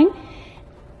Blind.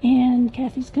 And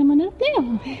Kathy's coming up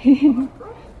now.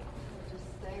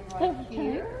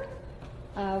 Here.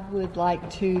 I would like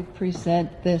to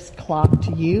present this clock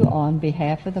to you on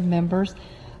behalf of the members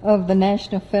of the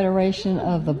National Federation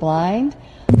of the Blind.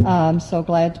 I'm so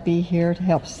glad to be here to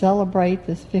help celebrate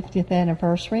this 50th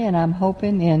anniversary, and I'm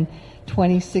hoping in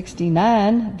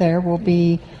 2069 there will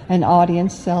be an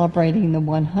audience celebrating the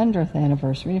 100th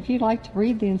anniversary. If you'd like to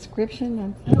read the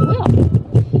inscription, I will.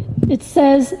 It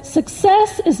says,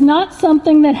 "Success is not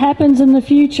something that happens in the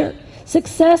future.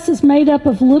 Success is made up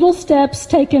of little steps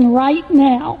taken right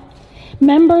now.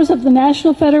 Members of the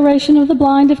National Federation of the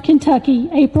Blind of Kentucky,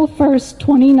 April 1st,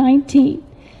 2019.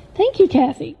 Thank you,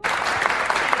 Kathy.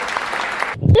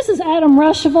 This is Adam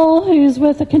Ruschival, who's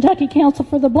with the Kentucky Council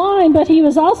for the Blind, but he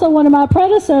was also one of my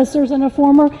predecessors and a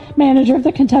former manager of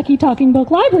the Kentucky Talking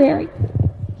Book Library.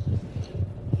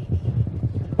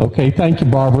 Okay, thank you,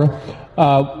 Barbara.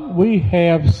 We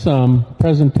have some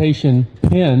presentation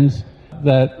pins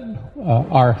that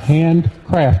are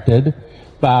handcrafted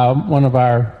by one of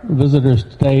our visitors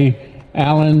today,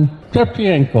 Alan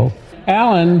Trepchenko.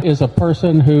 Alan is a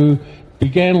person who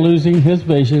began losing his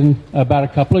vision about a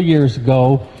couple of years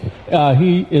ago.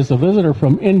 He is a visitor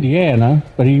from Indiana,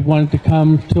 but he wanted to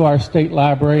come to our state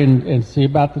library and see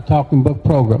about the Talking Book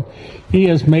program. He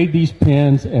has made these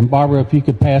pins, and Barbara, if you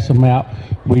could pass them out,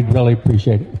 we'd really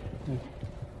appreciate it.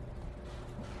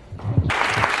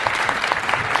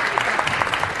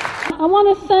 I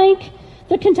want to thank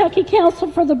the Kentucky Council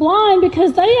for the Blind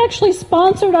because they actually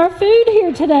sponsored our food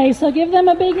here today, so give them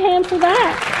a big hand for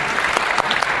that.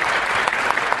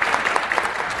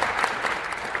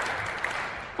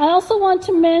 I also want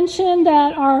to mention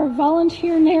that our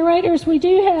volunteer narrators, we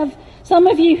do have, some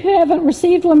of you who haven't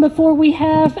received one before, we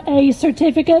have a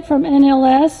certificate from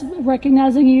NLS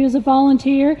recognizing you as a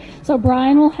volunteer, so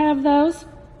Brian will have those.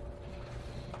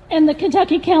 And the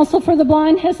Kentucky Council for the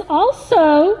Blind has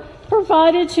also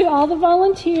provided to all the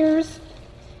volunteers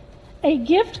a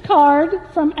gift card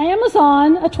from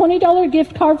Amazon, a $20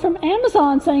 gift card from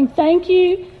Amazon saying thank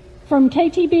you from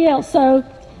KTBL. So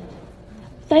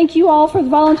thank you all for the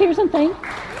volunteers and thank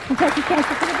Kentucky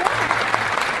Council for the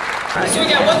Blind. So we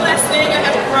got one last thing. I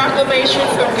have a proclamation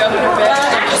from Governor Beck.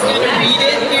 I'm just going to read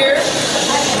it here.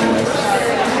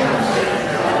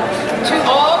 To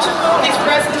all to whom these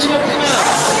presents shall come.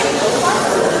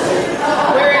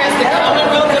 Whereas the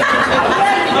Commonwealth of Kentucky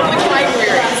Public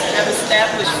Libraries have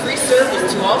established free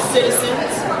service to all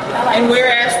citizens, and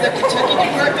whereas the Kentucky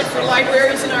Department for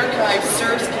Libraries and Archives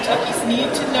serves Kentucky's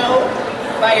need to know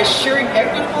by assuring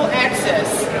equitable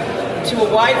access to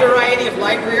a wide variety of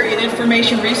library and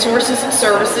information resources and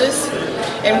services,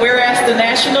 and whereas the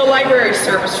National Library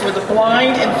Service for the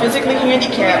Blind and Physically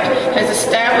Handicapped has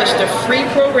established a free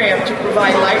program to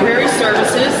provide library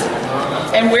services,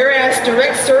 and whereas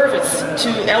direct service to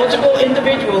eligible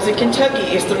individuals in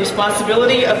Kentucky is the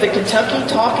responsibility of the Kentucky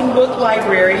Talking Book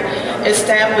Library,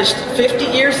 established 50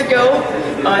 years ago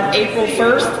on April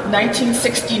 1st,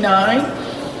 1969,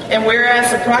 and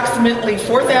whereas approximately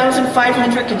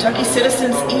 4,500 Kentucky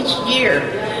citizens each year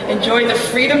enjoy the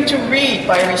freedom to read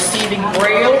by receiving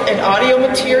Braille and audio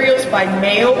materials by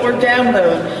mail or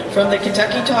download from the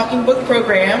Kentucky Talking Book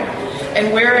Program,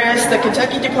 and whereas the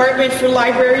Kentucky Department for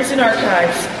Libraries and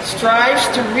Archives strives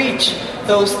to reach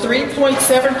those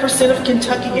 3.7% of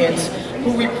Kentuckians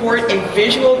who report a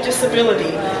visual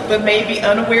disability but may be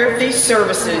unaware of these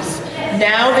services,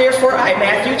 now therefore I,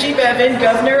 Matthew G. Bevin,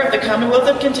 Governor of the Commonwealth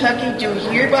of Kentucky, do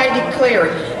hereby declare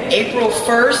April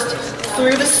 1st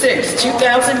through the 6th,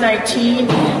 2019,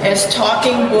 as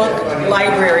Talking Book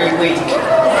Library Week.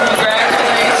 Congratulations.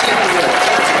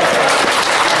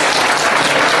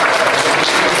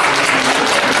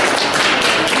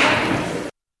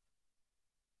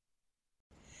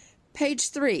 Page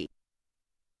 3,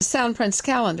 Soundprints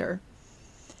calendar.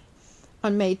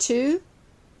 On May 2,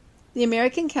 the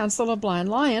American Council of Blind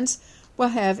Lions will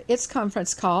have its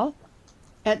conference call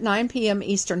at 9 p.m.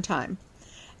 Eastern Time.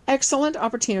 Excellent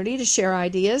opportunity to share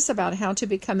ideas about how to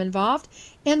become involved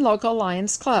in local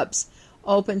Lions clubs,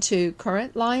 open to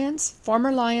current Lions,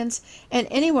 former Lions, and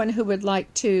anyone who would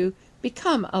like to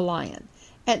become a Lion.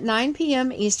 At 9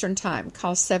 p.m. Eastern Time,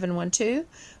 call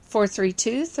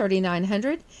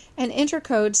 712-432-3900 and enter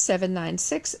code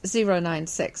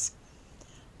 796096.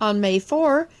 On May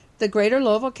 4, the Greater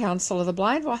Louisville Council of the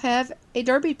Blind will have a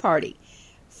derby party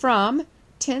from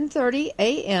 10:30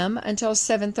 a.m. until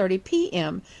 7:30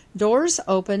 p.m. Doors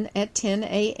open at 10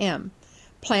 a.m.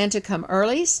 Plan to come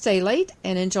early, stay late,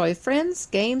 and enjoy friends,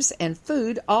 games, and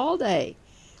food all day.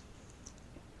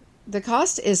 The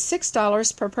cost is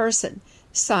 $6 per person.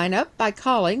 Sign up by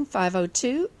calling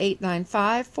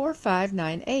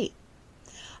 502-895-4598.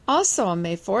 Also on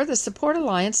May 4, the Support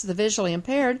Alliance of the Visually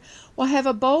Impaired will have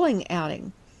a bowling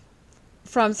outing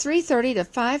from 3:30 to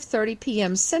 5:30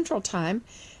 p.m. Central Time.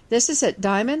 This is at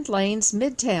Diamond Lanes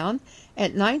Midtown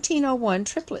at 1901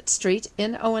 Triplet Street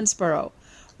in Owensboro.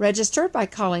 Register by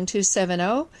calling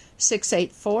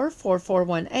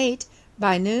 270-684-4418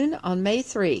 by noon on May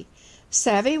 3.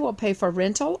 Savvy will pay for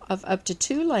rental of up to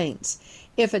 2 lanes.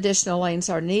 If additional lanes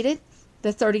are needed,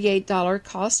 the $38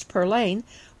 cost per lane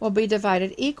will be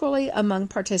divided equally among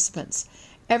participants.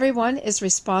 Everyone is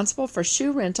responsible for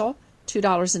shoe rental,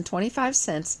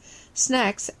 $2.25,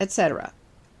 snacks, etc.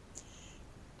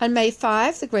 On May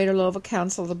 5, the Greater Louisville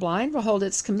Council of the Blind will hold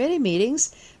its committee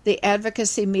meetings. The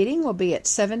advocacy meeting will be at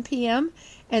 7 p.m.,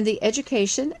 and the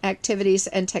Education, Activities,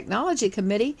 and Technology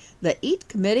Committee, the EAT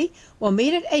Committee, will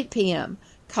meet at 8 p.m.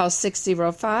 Call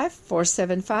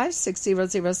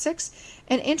 605-475-6006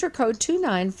 and enter code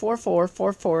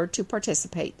 294444 to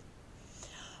participate.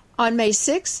 On May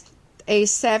 6th, a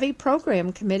Savvy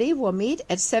Program Committee will meet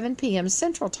at 7 p.m.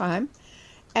 Central Time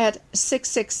at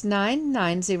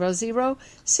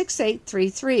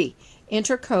 669-900-6833.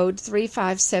 Enter code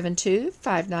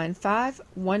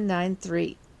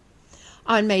 3572-595-193.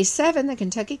 On May 7, the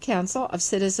Kentucky Council of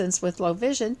Citizens with Low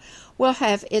Vision will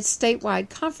have its statewide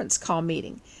conference call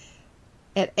meeting.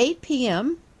 At 8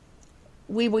 p.m.,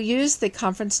 we will use the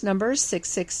conference number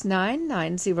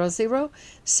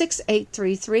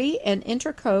 669-900-6833 and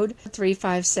enter code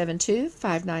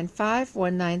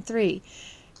 3572-595-193.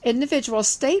 Individuals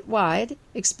statewide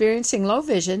experiencing low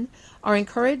vision are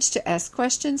encouraged to ask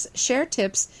questions, share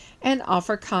tips, and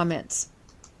offer comments.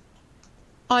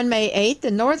 On May 8th, the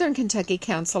Northern Kentucky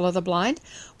Council of the Blind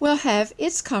will have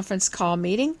its conference call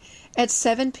meeting at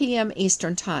 7 p.m.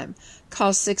 Eastern Time.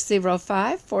 Call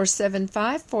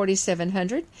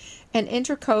 605-475-4700 and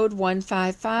enter code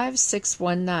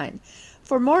 155619.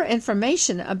 For more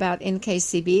information about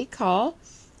NKCB, call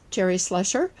Jerry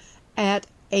Slusher at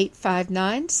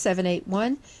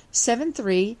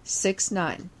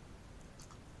 859-781-7369.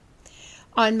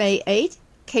 On May 8th,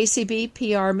 KCB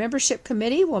PR Membership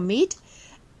Committee will meet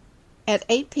at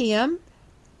 8 p.m.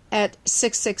 at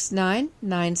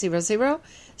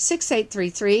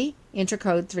 669-900-6833, enter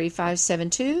code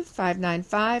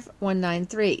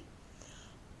 3572-595-193.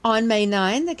 On May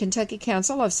 9, the Kentucky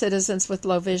Council of Citizens with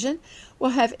Low Vision will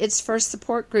have its first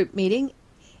support group meeting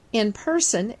in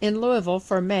person in Louisville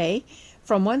for May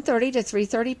from 1:30 to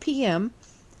 3:30 p.m.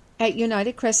 at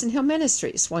United Crescent Hill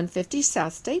Ministries, 150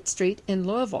 South State Street in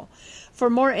Louisville. For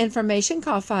more information,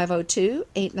 call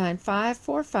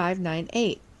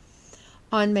 502-895-4598.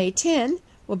 On May 10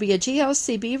 will be a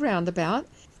GLCB roundabout.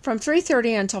 From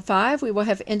 3:30 until 5, we will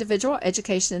have individual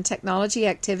education and technology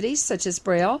activities such as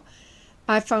Braille,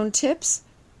 iPhone tips,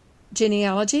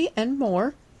 genealogy, and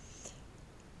more.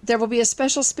 There will be a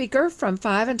special speaker from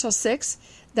 5 until 6.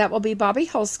 That will be Bobby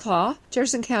Holzclaw,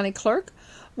 Jefferson County Clerk,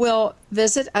 will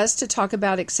visit us to talk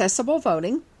about accessible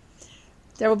voting.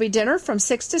 There will be dinner from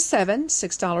 6 to 7,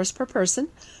 $6 per person.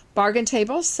 Bargain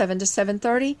table, 7 to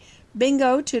 7:30.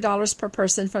 Bingo, $2 per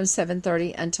person from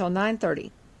 7:30 until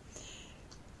 9:30.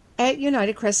 At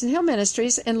United Crescent Hill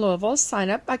Ministries in Louisville, sign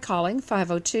up by calling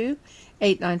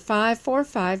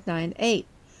 502-895-4598.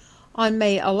 On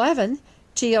May 11,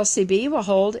 GLCB will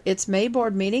hold its May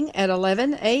board meeting at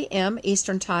 11 a.m.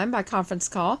 Eastern Time by conference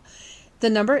call. The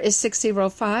number is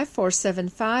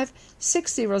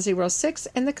 605-475-6006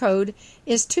 and the code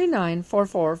is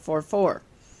 294444.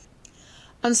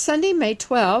 On Sunday, May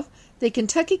 12, The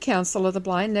Kentucky Council of the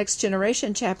Blind Next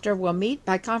Generation chapter will meet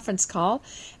by conference call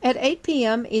at 8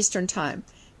 p.m. Eastern Time.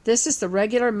 This is the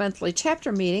regular monthly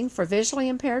chapter meeting for visually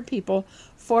impaired people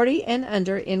 40 and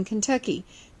under in Kentucky.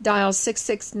 Dial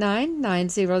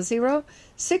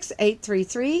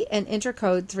 669-900-6833 and enter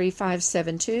code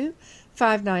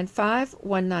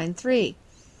 3572-595-193.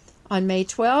 On May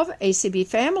 12, ACB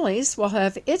Families will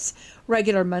have its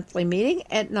regular monthly meeting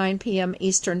at 9 p.m.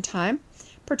 Eastern Time.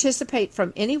 Participate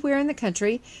from anywhere in the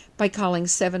country by calling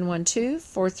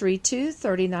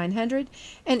 712-432-3900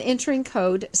 and entering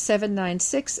code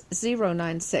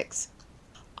 796096.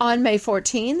 On May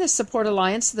 14, the Support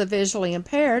Alliance of the Visually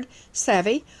Impaired,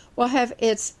 SAVI, will have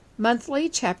its monthly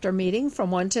chapter meeting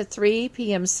from 1 to 3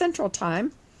 p.m. Central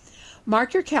Time.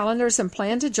 Mark your calendars and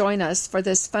plan to join us for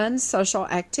this fun social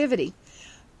activity.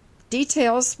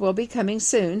 Details will be coming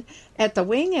soon at the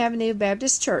Wing Avenue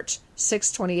Baptist Church,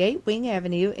 628 Wing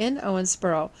Avenue in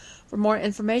Owensboro. For more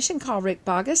information, call Rick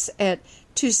Bogus at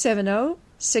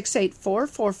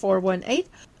 270-684-4418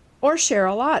 or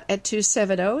Cheryl Lott at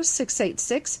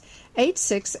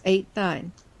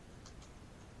 270-686-8689.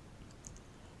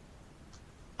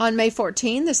 On May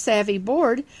 14, the SAVI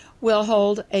Board will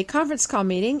hold a conference call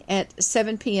meeting at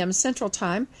 7 p.m. Central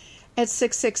Time at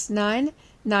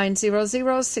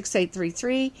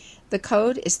 669-900-6833. The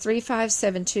code is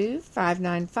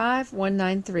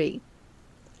 3572-595-193.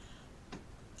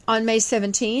 On May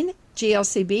 17,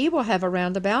 GLCB will have a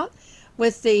roundabout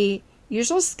with the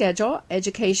usual schedule: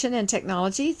 education and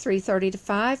technology 3:30 to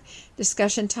 5,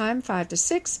 discussion time 5 to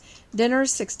 6, dinner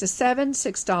 6 to 7,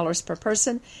 $6 per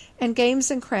person, and games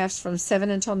and crafts from 7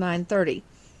 until 9:30.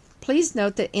 Please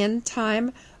note that end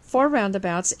time for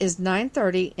roundabouts is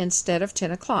 9:30 instead of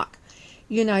 10 o'clock.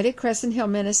 United Crescent Hill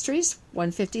Ministries,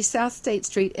 150 South State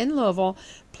Street in Louisville.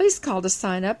 Please call to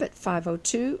sign up at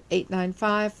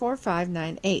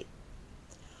 502-895-4598.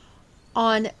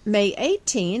 On May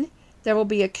 18, there will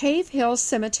be a Cave Hill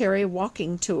Cemetery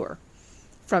walking tour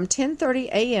from 10:30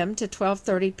 a.m. to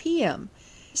 12:30 p.m.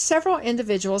 Several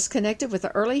individuals connected with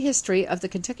the early history of the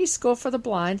Kentucky School for the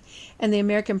Blind and the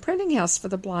American Printing House for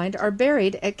the Blind are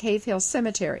buried at Cave Hill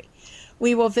Cemetery.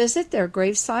 We will visit their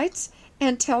grave sites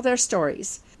and tell their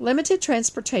stories. Limited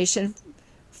transportation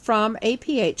from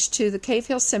APH to the Cave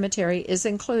Hill Cemetery is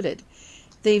included.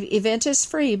 The event is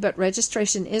free, but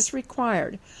registration is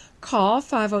required. Call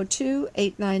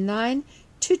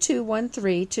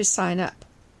 502-899-2213 to sign up.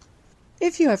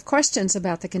 If you have questions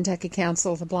about the Kentucky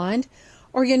Council of the Blind,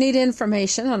 or you need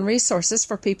information on resources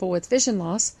for people with vision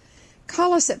loss,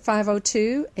 call us at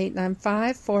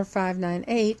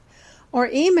 502-895-4598 or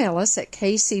email us at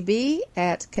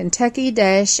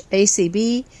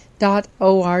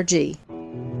kcb@kentucky-acb.org.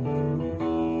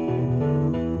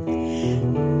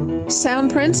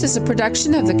 Soundprints is a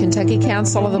production of the Kentucky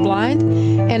Council of the Blind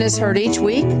and is heard each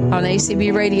week on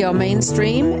ACB Radio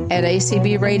Mainstream at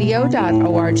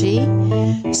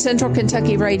acbradio.org, Central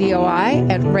Kentucky Radio I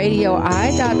at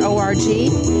radioi.org,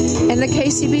 and the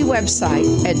KCB website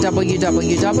at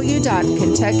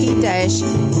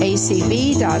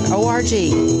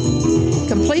www.kentucky-acb.org.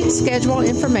 Complete schedule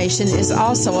information is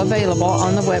also available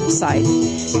on the website.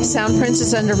 Soundprints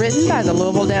is underwritten by the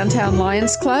Louisville Downtown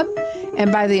Lions Club and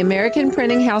by the American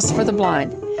Printing House for the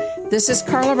Blind. This is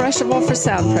Carla Ruschival for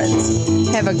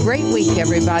Soundprints. Have a great week,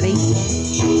 everybody.